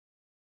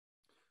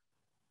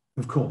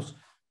 Of course,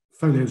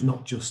 Folio is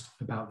not just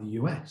about the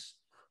US.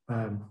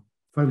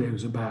 Folio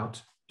is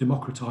about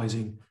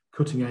democratizing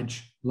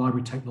cutting-edge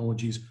library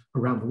technologies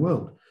around the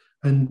world.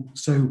 And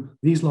so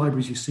these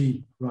libraries you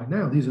see right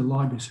now, these are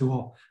libraries who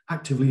are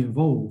actively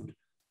involved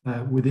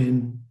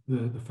within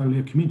the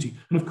Folio community.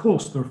 And of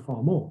course, there are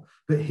far more.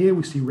 But here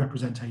we see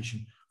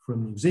representation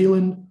from New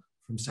Zealand,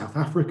 from South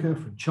Africa,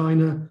 from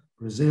China,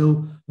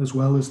 Brazil, as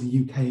well as the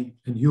UK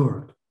and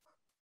Europe.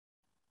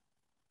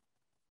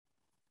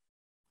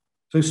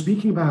 So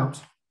speaking about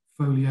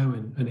Folio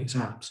and its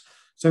apps,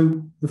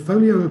 so the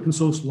Folio open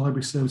source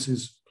library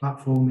services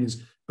platform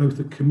is both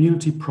a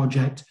community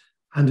project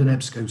and an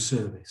Ebsco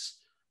service.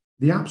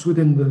 The apps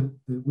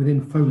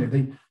within Folio,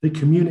 they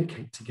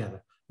communicate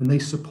together and they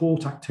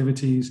support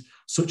activities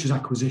such as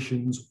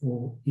acquisitions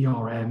or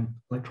ERM,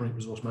 electronic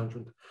resource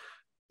management.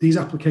 These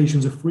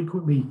applications are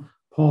frequently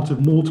part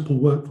of multiple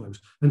workflows,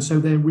 and so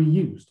they're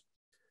reused.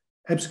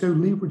 Ebsco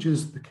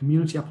leverages the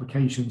community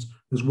applications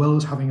as well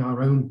as having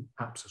our own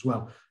apps as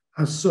well.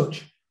 As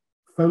such,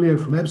 Folio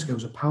from Ebsco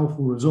is a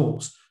powerful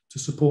resource to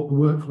support the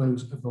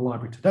workflows of the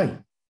library today.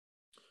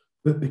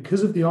 But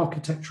because of the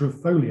architecture of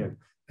Folio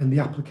and the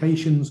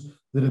applications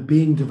that are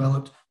being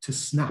developed to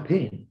snap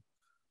in,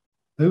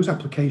 those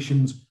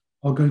applications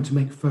are going to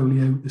make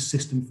Folio the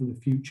system for the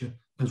future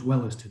as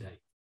well as today.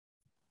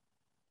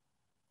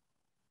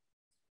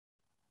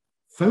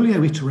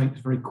 Folio iterates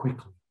very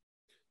quickly.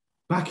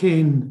 Back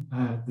in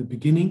the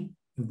beginning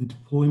of the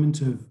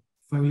deployment of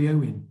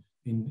Folio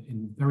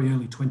in very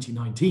early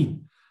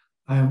 2019,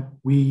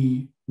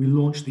 we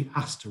launched the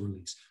Asta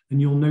release.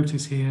 And you'll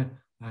notice here,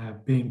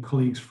 being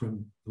colleagues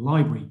from the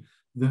library,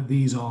 that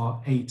these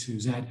are A to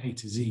Z, A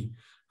to Z.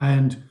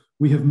 And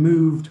we have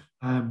moved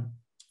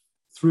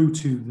through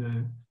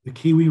to the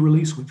Kiwi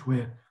release, which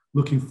we're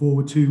looking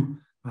forward to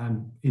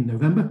in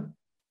November.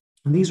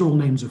 And these are all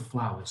names of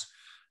flowers.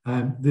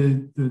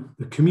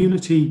 The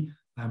community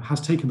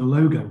has taken the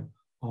logo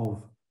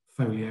of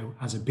Folio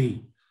as a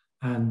bee,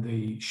 and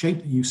the shape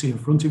that you see in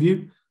front of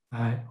you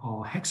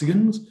are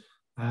hexagons,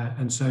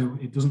 and so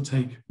it doesn't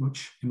take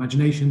much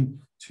imagination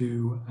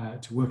to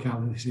work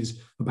out that this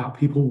is about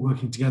people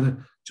working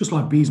together just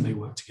like bees may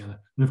work together.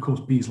 And of course,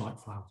 bees like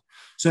flowers.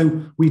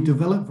 So we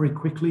develop very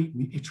quickly,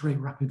 we iterate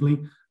rapidly.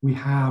 We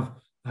have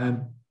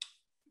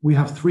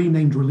 3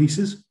 named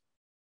releases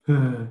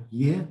per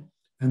year,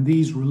 and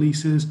these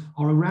releases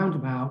are around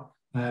about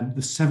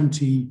the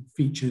 70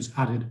 features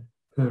added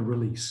per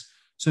release.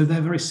 So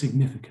they're very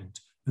significant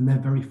and they're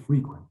very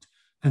frequent.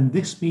 And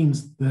this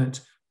means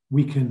that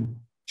we can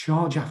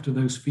charge after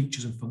those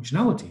features and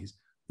functionalities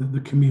that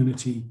the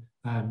community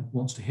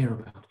wants to hear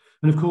about.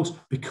 And of course,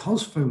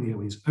 because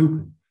Folio is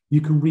open, you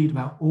can read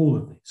about all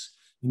of this.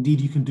 Indeed,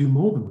 you can do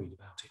more than read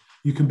about it.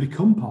 You can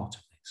become part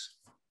of this.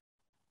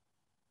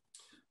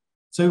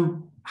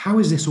 So how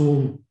is this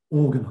all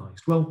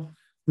organized? Well,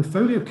 the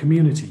Folio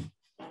community,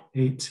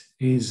 it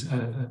is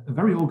a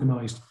very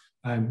organized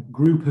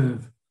group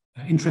of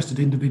interested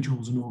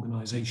individuals and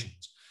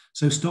organizations.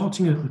 So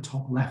starting at the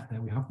top left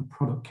there, we have the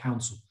Product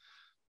Council.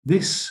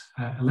 This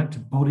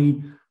elected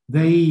body,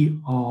 they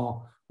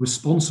are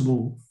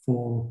responsible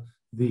for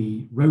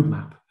the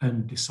roadmap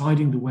and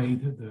deciding the way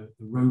that the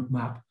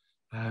roadmap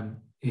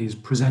is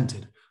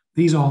presented.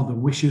 These are the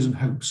wishes and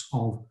hopes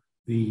of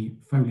the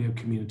Folio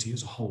community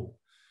as a whole.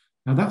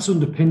 Now that's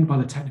underpinned by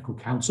the Technical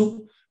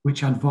Council,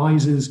 which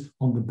advises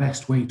on the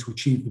best way to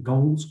achieve the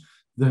goals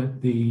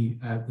that the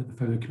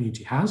Folio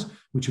community has,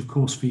 which of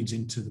course feeds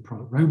into the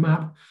product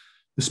roadmap.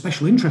 The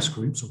special interest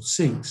groups, or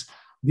SIGs,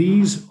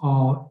 these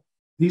are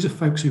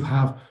folks who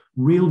have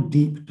real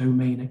deep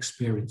domain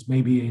experience,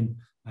 maybe in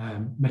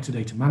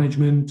metadata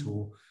management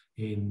or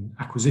in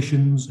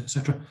acquisitions,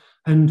 etc.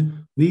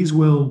 And these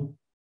will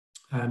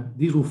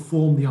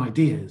form the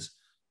ideas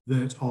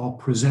that are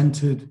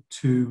presented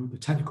to the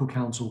Technical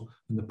Council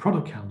and the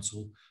Product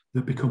Council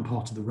that become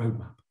part of the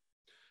roadmap.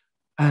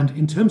 And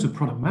in terms of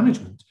product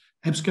management,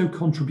 Ebsco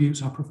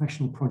contributes our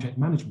professional product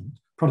management,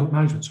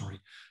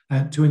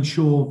 to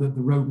ensure that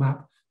the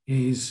roadmap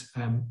is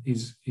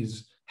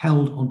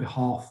held on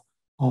behalf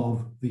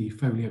of the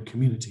Folio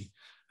community.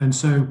 And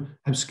so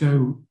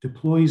Ebsco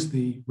deploys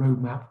the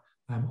roadmap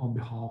on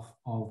behalf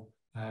of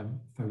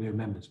Folio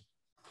members.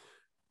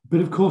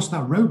 But of course,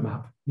 that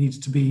roadmap needs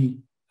to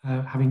be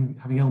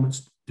having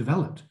elements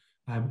developed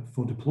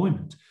for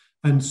deployment.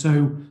 And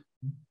so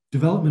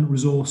development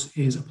resource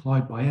is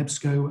applied by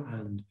Ebsco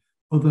and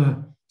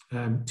other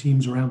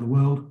teams around the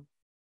world.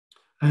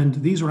 And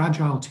these are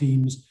agile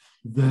teams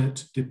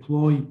that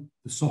deploy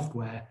the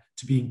software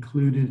to be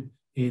included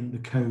in the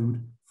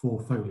code for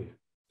Folio.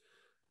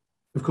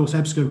 Of course,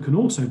 Ebsco can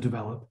also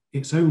develop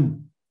its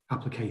own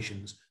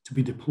applications to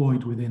be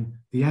deployed within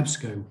the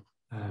Ebsco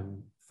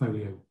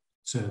Folio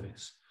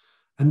service.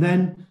 And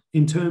then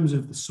in terms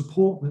of the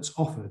support that's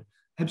offered,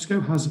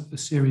 Ebsco has a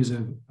series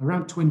of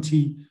around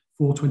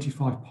 24,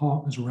 25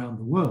 partners around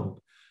the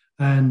world,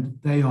 and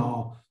they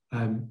are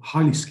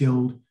highly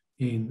skilled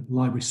in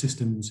library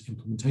systems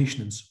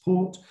implementation and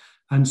support.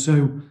 And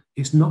so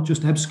it's not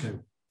just Ebsco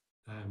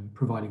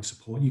providing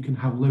support. You can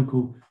have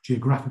local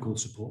geographical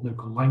support,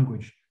 local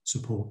language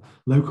support,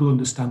 local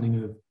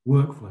understanding of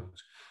workflows,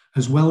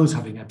 as well as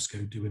having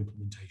Ebsco do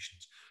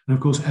implementations. And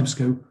of course,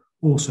 Ebsco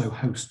also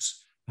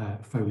hosts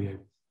Folio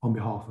on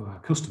behalf of our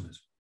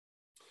customers.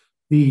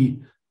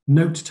 The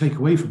note to take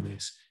away from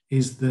this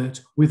is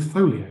that with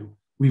Folio,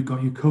 we've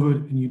got you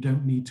covered and you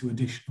don't need to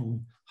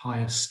additionally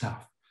hire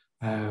staff.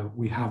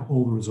 We have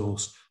all the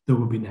resource that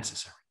will be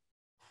necessary.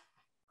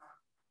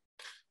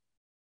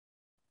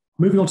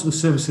 Moving on to the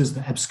services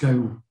that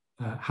Ebsco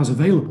has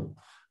available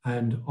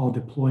and are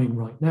deploying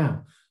right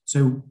now.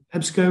 So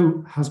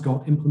Ebsco has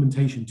got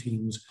implementation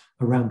teams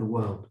around the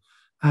world.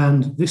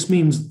 And this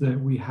means that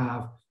we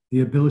have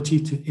the ability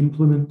to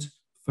implement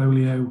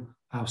Folio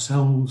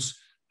ourselves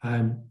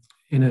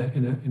in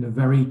a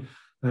very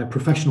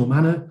professional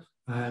manner.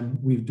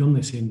 We've done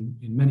this in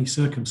many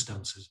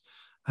circumstances,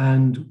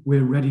 and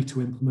we're ready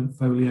to implement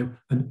Folio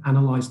and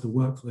analyze the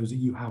workflows that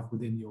you have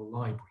within your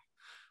library.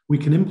 We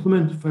can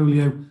implement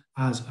Folio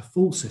as a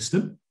full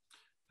system,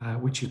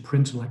 which is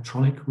print and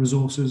electronic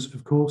resources,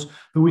 of course,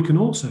 but we can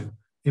also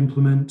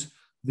implement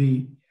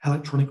the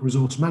electronic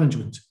resource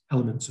management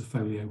elements of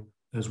Folio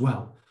as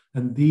well.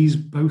 And these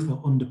both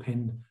are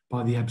underpinned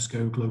by the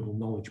Ebsco global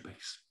knowledge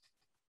base.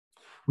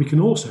 We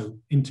can also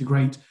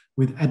integrate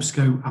with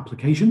Ebsco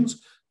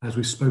applications, as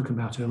we've spoken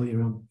about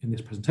earlier on in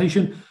this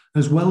presentation,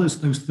 as well as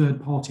those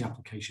third-party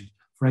applications,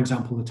 for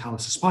example, the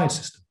Thales Aspire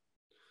system.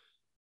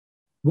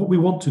 What we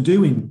want to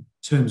do in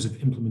terms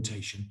of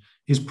implementation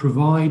is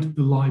provide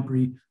the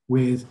library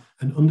with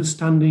an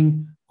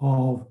understanding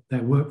of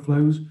their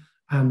workflows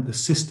and the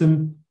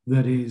system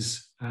that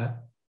is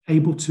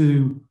able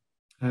to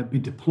be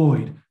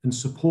deployed and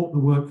support the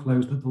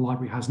workflows that the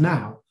library has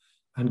now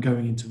and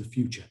going into the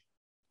future.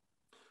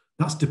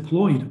 That's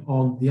deployed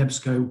on the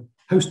Ebsco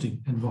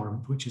hosting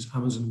environment, which is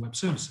Amazon Web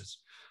Services.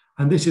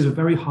 And this is a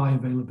very high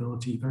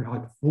availability, very high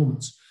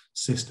performance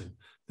system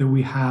that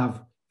we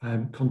have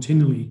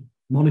continually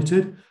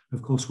monitored.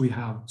 Of course, we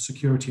have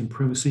security and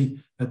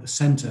privacy at the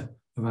center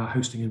of our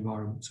hosting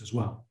environments as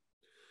well.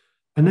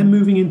 And then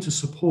moving into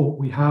support,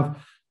 we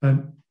have a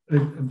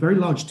very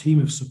large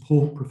team of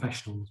support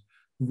professionals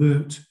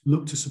that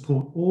look to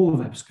support all of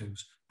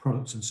Ebsco's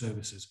products and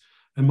services.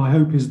 And my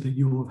hope is that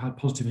you will have had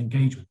positive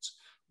engagements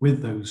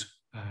with those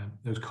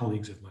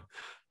colleagues of mine.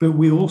 But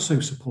we also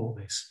support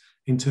this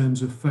in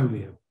terms of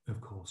Folio,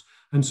 of course.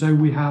 And so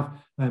we have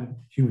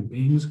human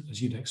beings,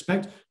 as you'd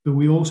expect, but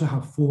we also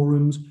have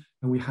forums,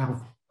 and we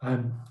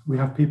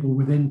have people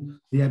within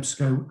the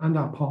Ebsco and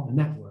our partner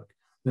network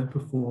that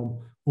perform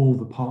all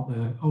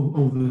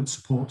the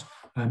support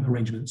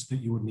arrangements that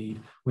you would need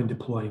when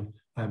deploying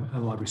a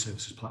library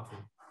services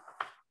platform.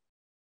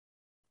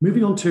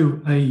 Moving on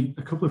to a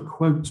couple of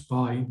quotes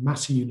by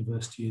Massey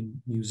University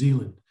in New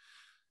Zealand.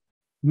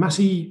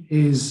 Massey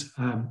is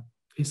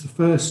it's the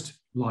first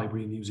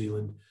library in New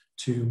Zealand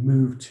to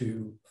move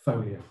to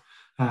Folio.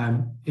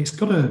 It's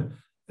got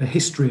a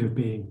history of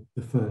being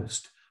the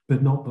first,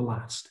 but not the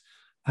last.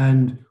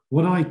 And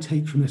what I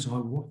take from this,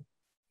 what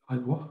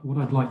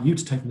I'd like you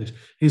to take from this,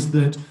 is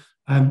that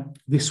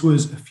this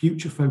was a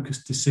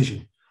future-focused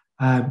decision.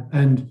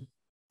 And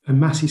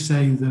Massey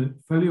say that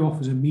Folio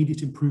offers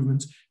immediate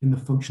improvements in the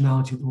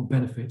functionality that will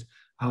benefit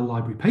our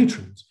library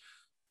patrons,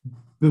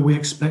 but we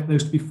expect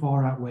those to be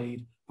far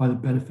outweighed by the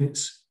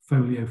benefits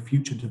Folio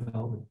future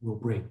development will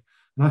bring.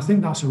 And I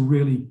think that's a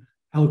really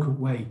eloquent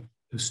way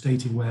of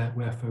stating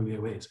where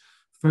Folio is.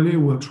 Folio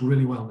works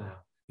really well now.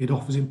 It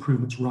offers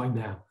improvements right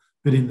now,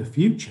 but in the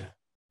future,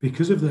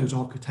 because of those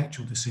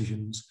architectural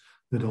decisions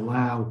that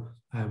allow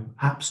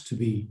apps to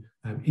be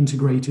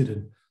integrated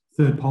and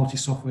third-party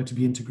software to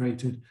be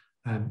integrated,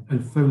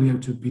 and Folio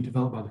to be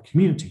developed by the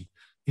community,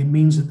 it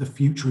means that the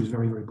future is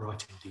very, very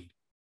bright indeed.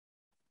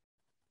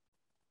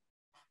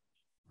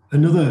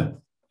 Another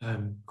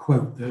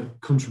quote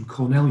that comes from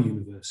Cornell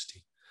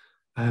University.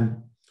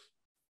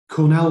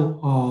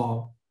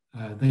 Cornell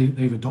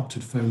they've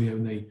adopted Folio,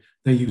 and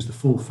they use the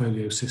full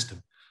Folio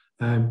system.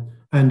 And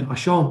I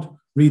shan't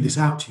read this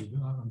out to you,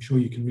 but I'm sure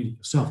you can read it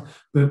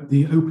yourself. But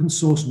the open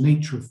source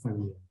nature of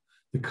Folio,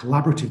 the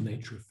collaborative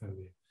nature of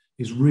Folio,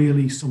 is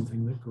really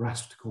something that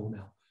grasped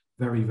Cornell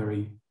very,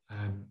 very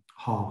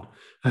hard.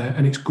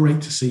 And it's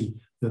great to see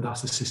that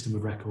that's a system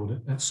of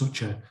record at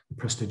such a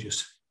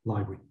prestigious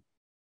library.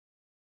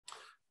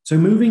 So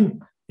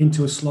moving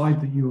into a slide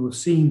that you will have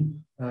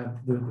seen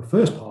the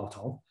first part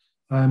of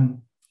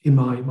in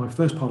my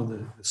first part of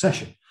the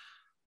session.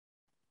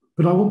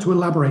 But I want to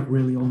elaborate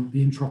really on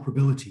the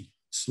interoperability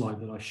slide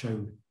that I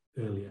showed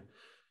earlier.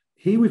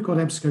 Here we've got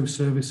Ebsco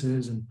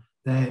services, and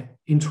they're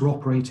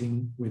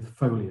interoperating with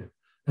Folio.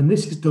 And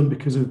this is done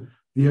because of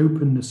the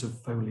openness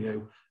of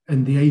Folio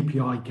and the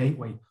API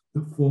gateway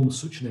that forms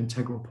such an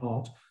integral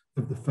part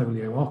of the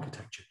Folio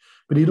architecture.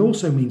 But it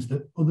also means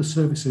that other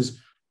services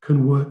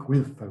can work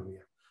with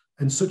Folio,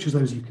 and such as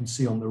those you can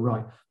see on the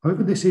right.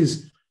 However, this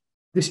is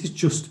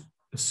just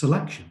a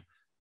selection.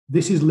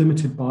 This is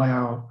limited by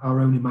our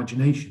own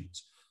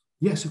imaginations.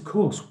 Yes, of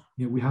course,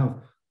 we have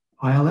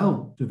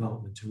ILL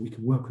development, and we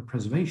can work with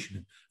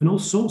preservation and all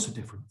sorts of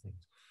different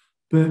things.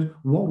 But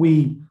what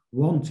we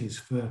want is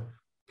for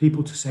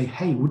people to say,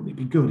 hey, wouldn't it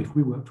be good if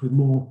we worked with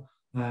more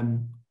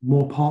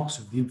parts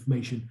of the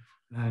information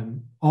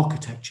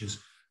architectures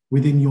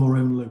within your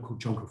own local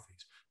geographies?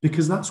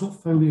 Because that's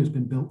what Folio has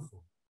been built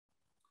for.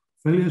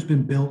 Folio has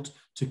been built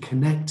to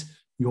connect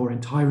your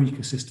entire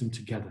ecosystem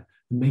together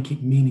and make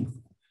it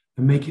meaningful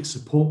and make it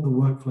support the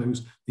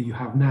workflows that you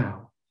have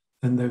now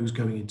and those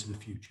going into the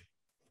future.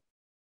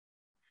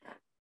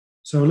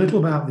 So a little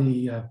about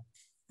the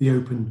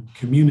open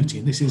community,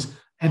 and this is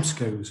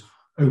Ebsco's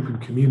open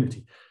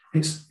community.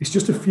 It's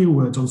just a few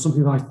words on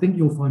something that I think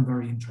you'll find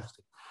very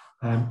interesting,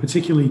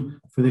 particularly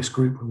for this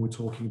group when we're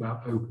talking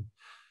about open.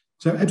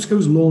 So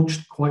Ebsco's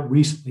launched quite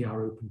recently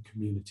our open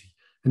community,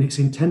 and it's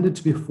intended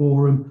to be a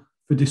forum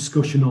for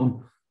discussion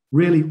on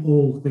really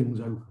all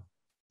things open.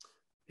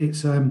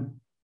 It's a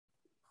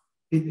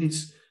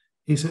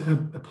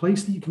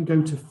place that you can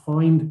go to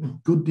find a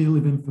good deal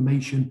of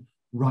information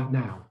right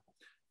now.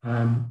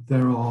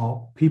 There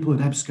are people at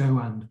Ebsco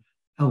and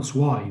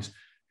elsewise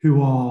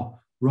who are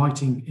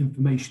writing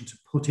information to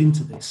put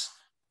into this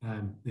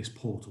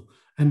portal,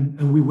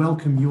 and we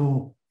welcome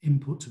your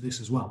input to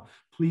this as well.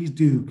 Please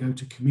do go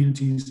to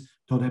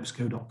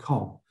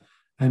communities.ebsco.com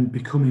and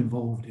become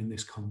involved in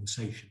this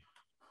conversation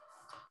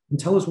and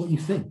tell us what you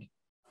think.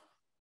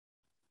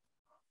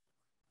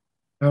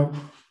 Now,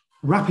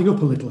 wrapping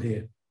up a little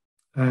here,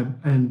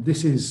 and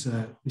this is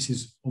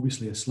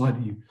obviously a slide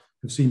that you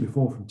have seen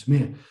before from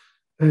Tamir.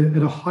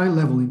 At a high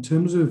level, in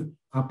terms of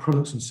our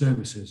products and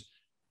services,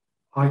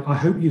 I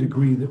hope you'd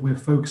agree that we're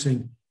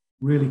focusing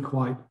really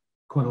quite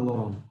a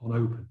lot on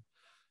open.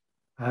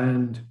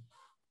 And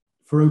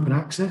for open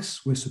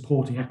access, we're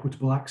supporting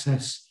equitable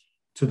access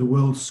to the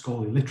world's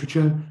scholarly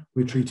literature.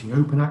 We're treating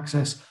open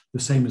access the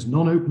same as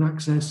non-open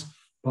access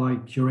by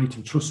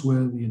curating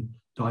trustworthy and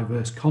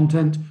diverse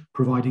content,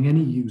 providing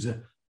any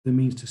user the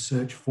means to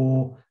search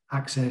for,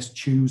 access,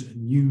 choose,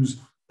 and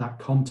use that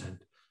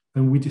content.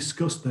 And we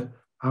discussed that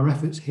our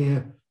efforts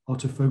here are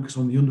to focus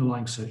on the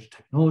underlying search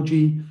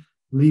technology,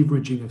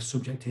 leveraging of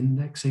subject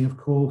indexing, of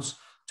course,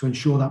 to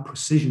ensure that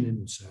precision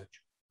in the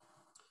search,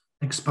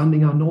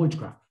 expanding our knowledge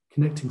graph,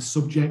 connecting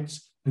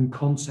subjects and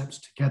concepts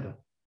together,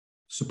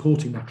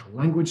 supporting natural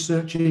language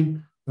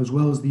searching, as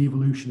well as the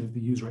evolution of the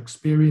user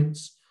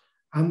experience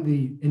and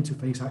the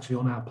interface actually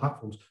on our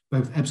platforms,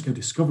 both Ebsco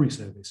Discovery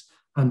Service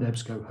and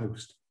Ebsco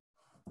Host.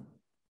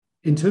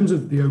 In terms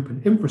of the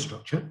open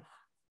infrastructure,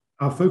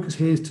 our focus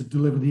here is to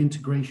deliver the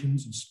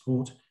integrations and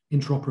support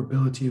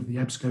interoperability of the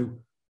Ebsco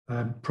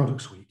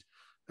product suite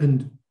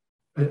and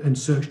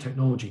search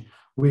technology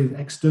with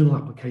external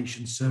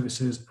applications,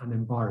 services, and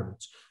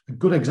environments. A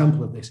good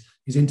example of this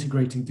is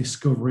integrating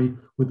discovery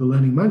with the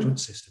learning management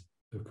system,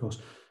 of course.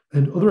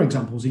 And other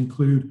examples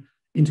include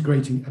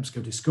integrating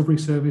Ebsco Discovery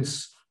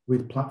Service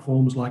with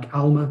platforms like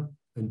Alma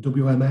and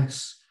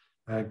WMS,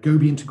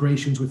 Gobi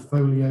integrations with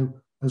Folio,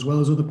 as well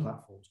as other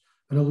platforms.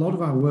 And a lot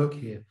of our work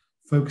here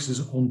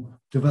focuses on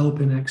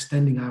developing and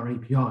extending our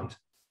APIs.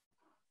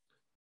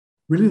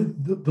 Really,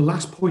 the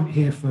last point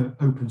here for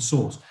open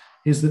source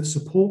is that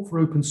support for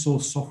open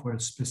source software,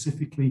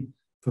 specifically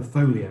for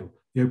Folio,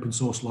 the open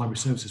source library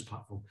services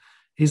platform,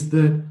 is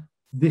that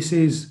this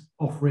is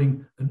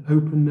offering an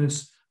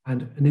openness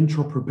and an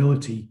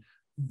interoperability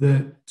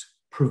that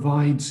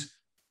provides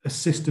a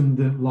system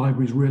that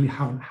libraries really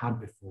haven't had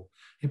before.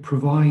 It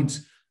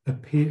provides a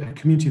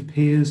community of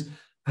peers,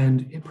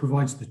 and it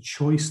provides the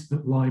choice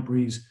that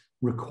libraries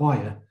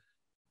require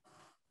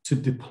to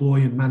deploy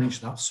and manage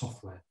that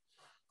software.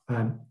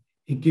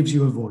 It gives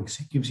you a voice,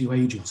 it gives you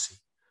agency,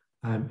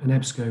 and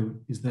Ebsco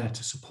is there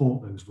to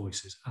support those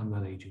voices and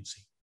that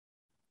agency.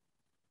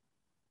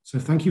 So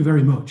thank you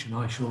very much, and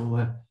I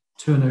shall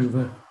turn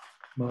over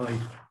my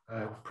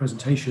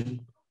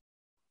presentation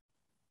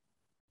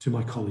to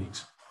my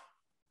colleagues.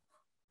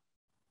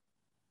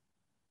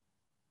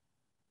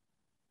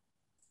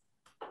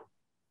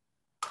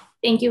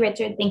 Thank you,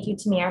 Richard. Thank you,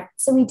 Tamir.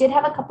 So we did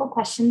have a couple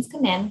questions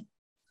come in.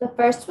 The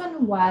first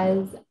one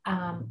was,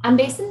 I'm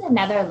based in the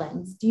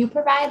Netherlands. Do you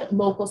provide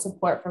local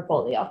support for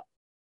Folio?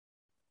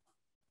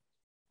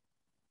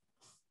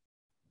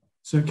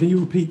 So can you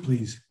repeat,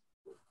 please?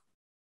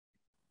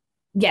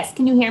 Yes,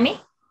 can you hear me?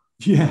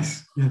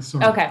 Yes,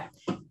 sorry. Okay.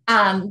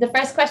 The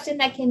first question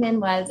that came in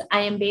was,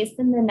 I am based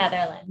in the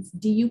Netherlands.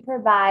 Do you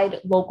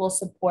provide local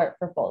support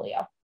for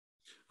Folio?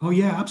 Oh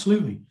yeah,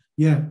 absolutely.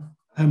 Yeah.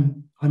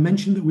 I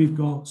mentioned that we've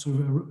got sort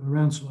of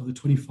around sort of the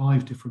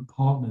 25 different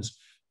partners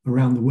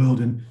around the world.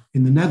 And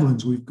in the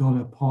Netherlands, we've got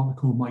a partner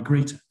called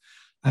Migrator.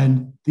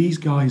 And these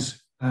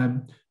guys,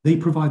 they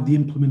provide the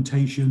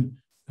implementation,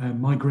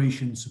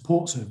 migration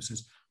support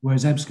services,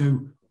 whereas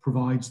Ebsco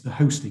provides the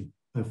hosting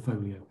of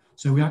Folio.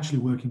 So we actually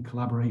work in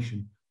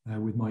collaboration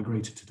with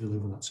Migrator to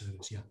deliver that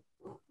service, yeah.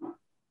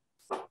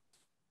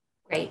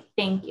 Great,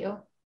 thank you.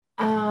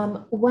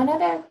 One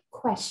other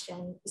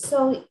question.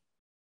 So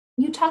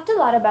you talked a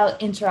lot about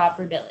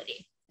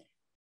interoperability.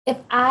 If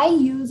I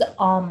use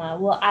Alma,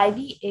 will I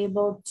be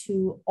able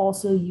to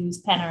also use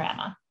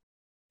Panorama?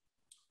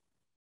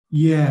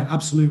 Yeah,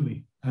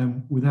 absolutely.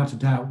 Without a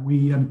doubt.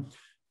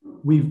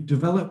 We've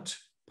developed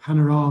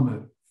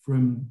Panorama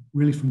from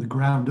the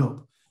ground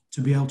up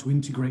to be able to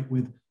integrate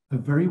with a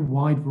very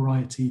wide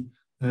variety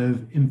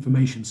of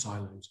information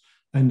silos.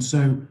 And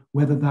so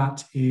whether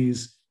that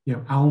is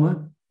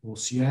Alma or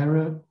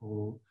Sierra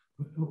or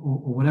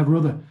whatever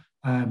other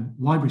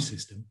library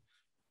system,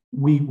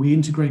 we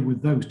integrate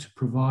with those to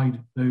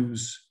provide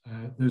those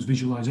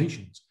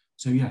visualizations.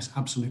 So yes,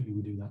 absolutely,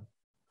 we do that.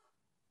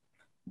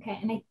 Okay,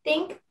 and I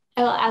think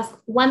I will ask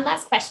one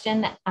last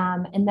question,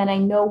 and then I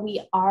know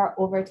we are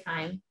over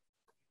time.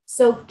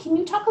 So can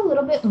you talk a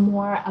little bit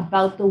more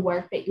about the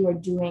work that you are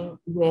doing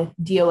with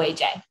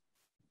DOAJ?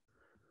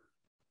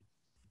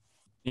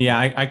 Yeah,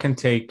 I can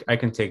take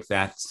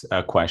that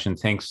question.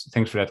 Thanks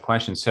for that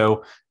question.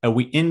 So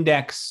we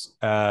index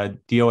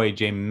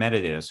DOAJ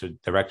metadata, so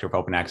Director of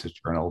Open Access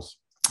Journals,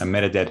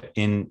 metadata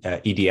in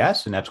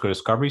EDS, an Ebsco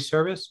Discovery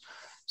Service.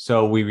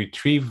 So we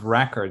retrieve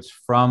records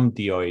from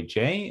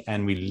DOAJ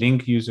and we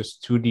link users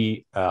to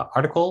the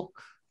article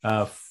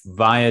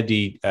via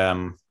the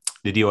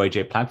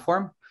DOAJ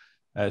platform.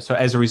 So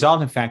as a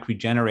result, in fact, we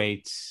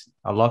generate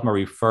a lot more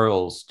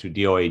referrals to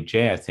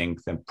DOAJ, I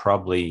think, than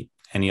probably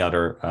any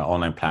other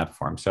online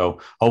platform.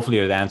 So hopefully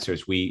it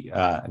answers. We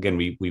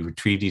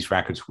retrieve these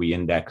records, we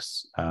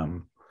index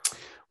on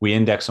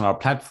our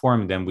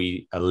platform, then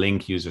we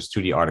link users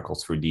to the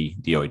articles through the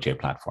DOAJ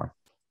platform.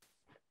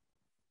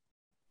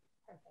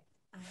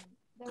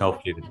 Perfect.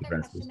 Hopefully the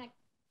question that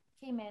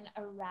came in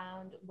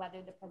around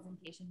whether the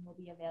presentation will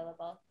be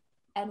available,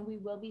 and we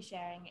will be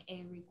sharing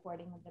a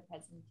recording of the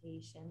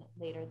presentation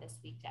later this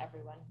week to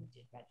everyone who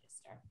did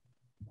register.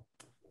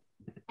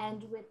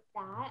 And with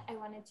that, I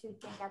wanted to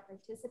thank our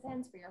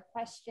participants for your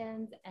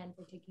questions and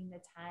for taking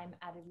the time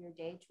out of your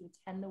day to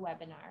attend the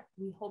webinar.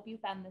 We hope you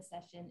found the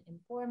session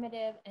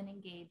informative and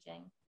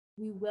engaging.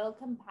 We will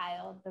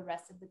compile the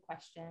rest of the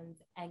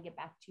questions and get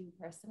back to you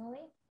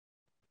personally.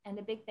 And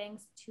a big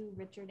thanks to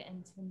Richard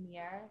and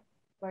Tamir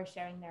for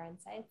sharing their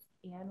insights.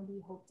 And we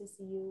hope to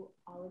see you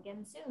all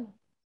again soon.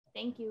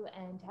 Thank you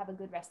and have a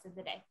good rest of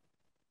the day.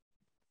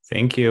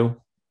 Thank you.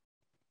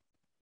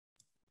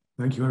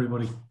 Thank you,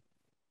 everybody.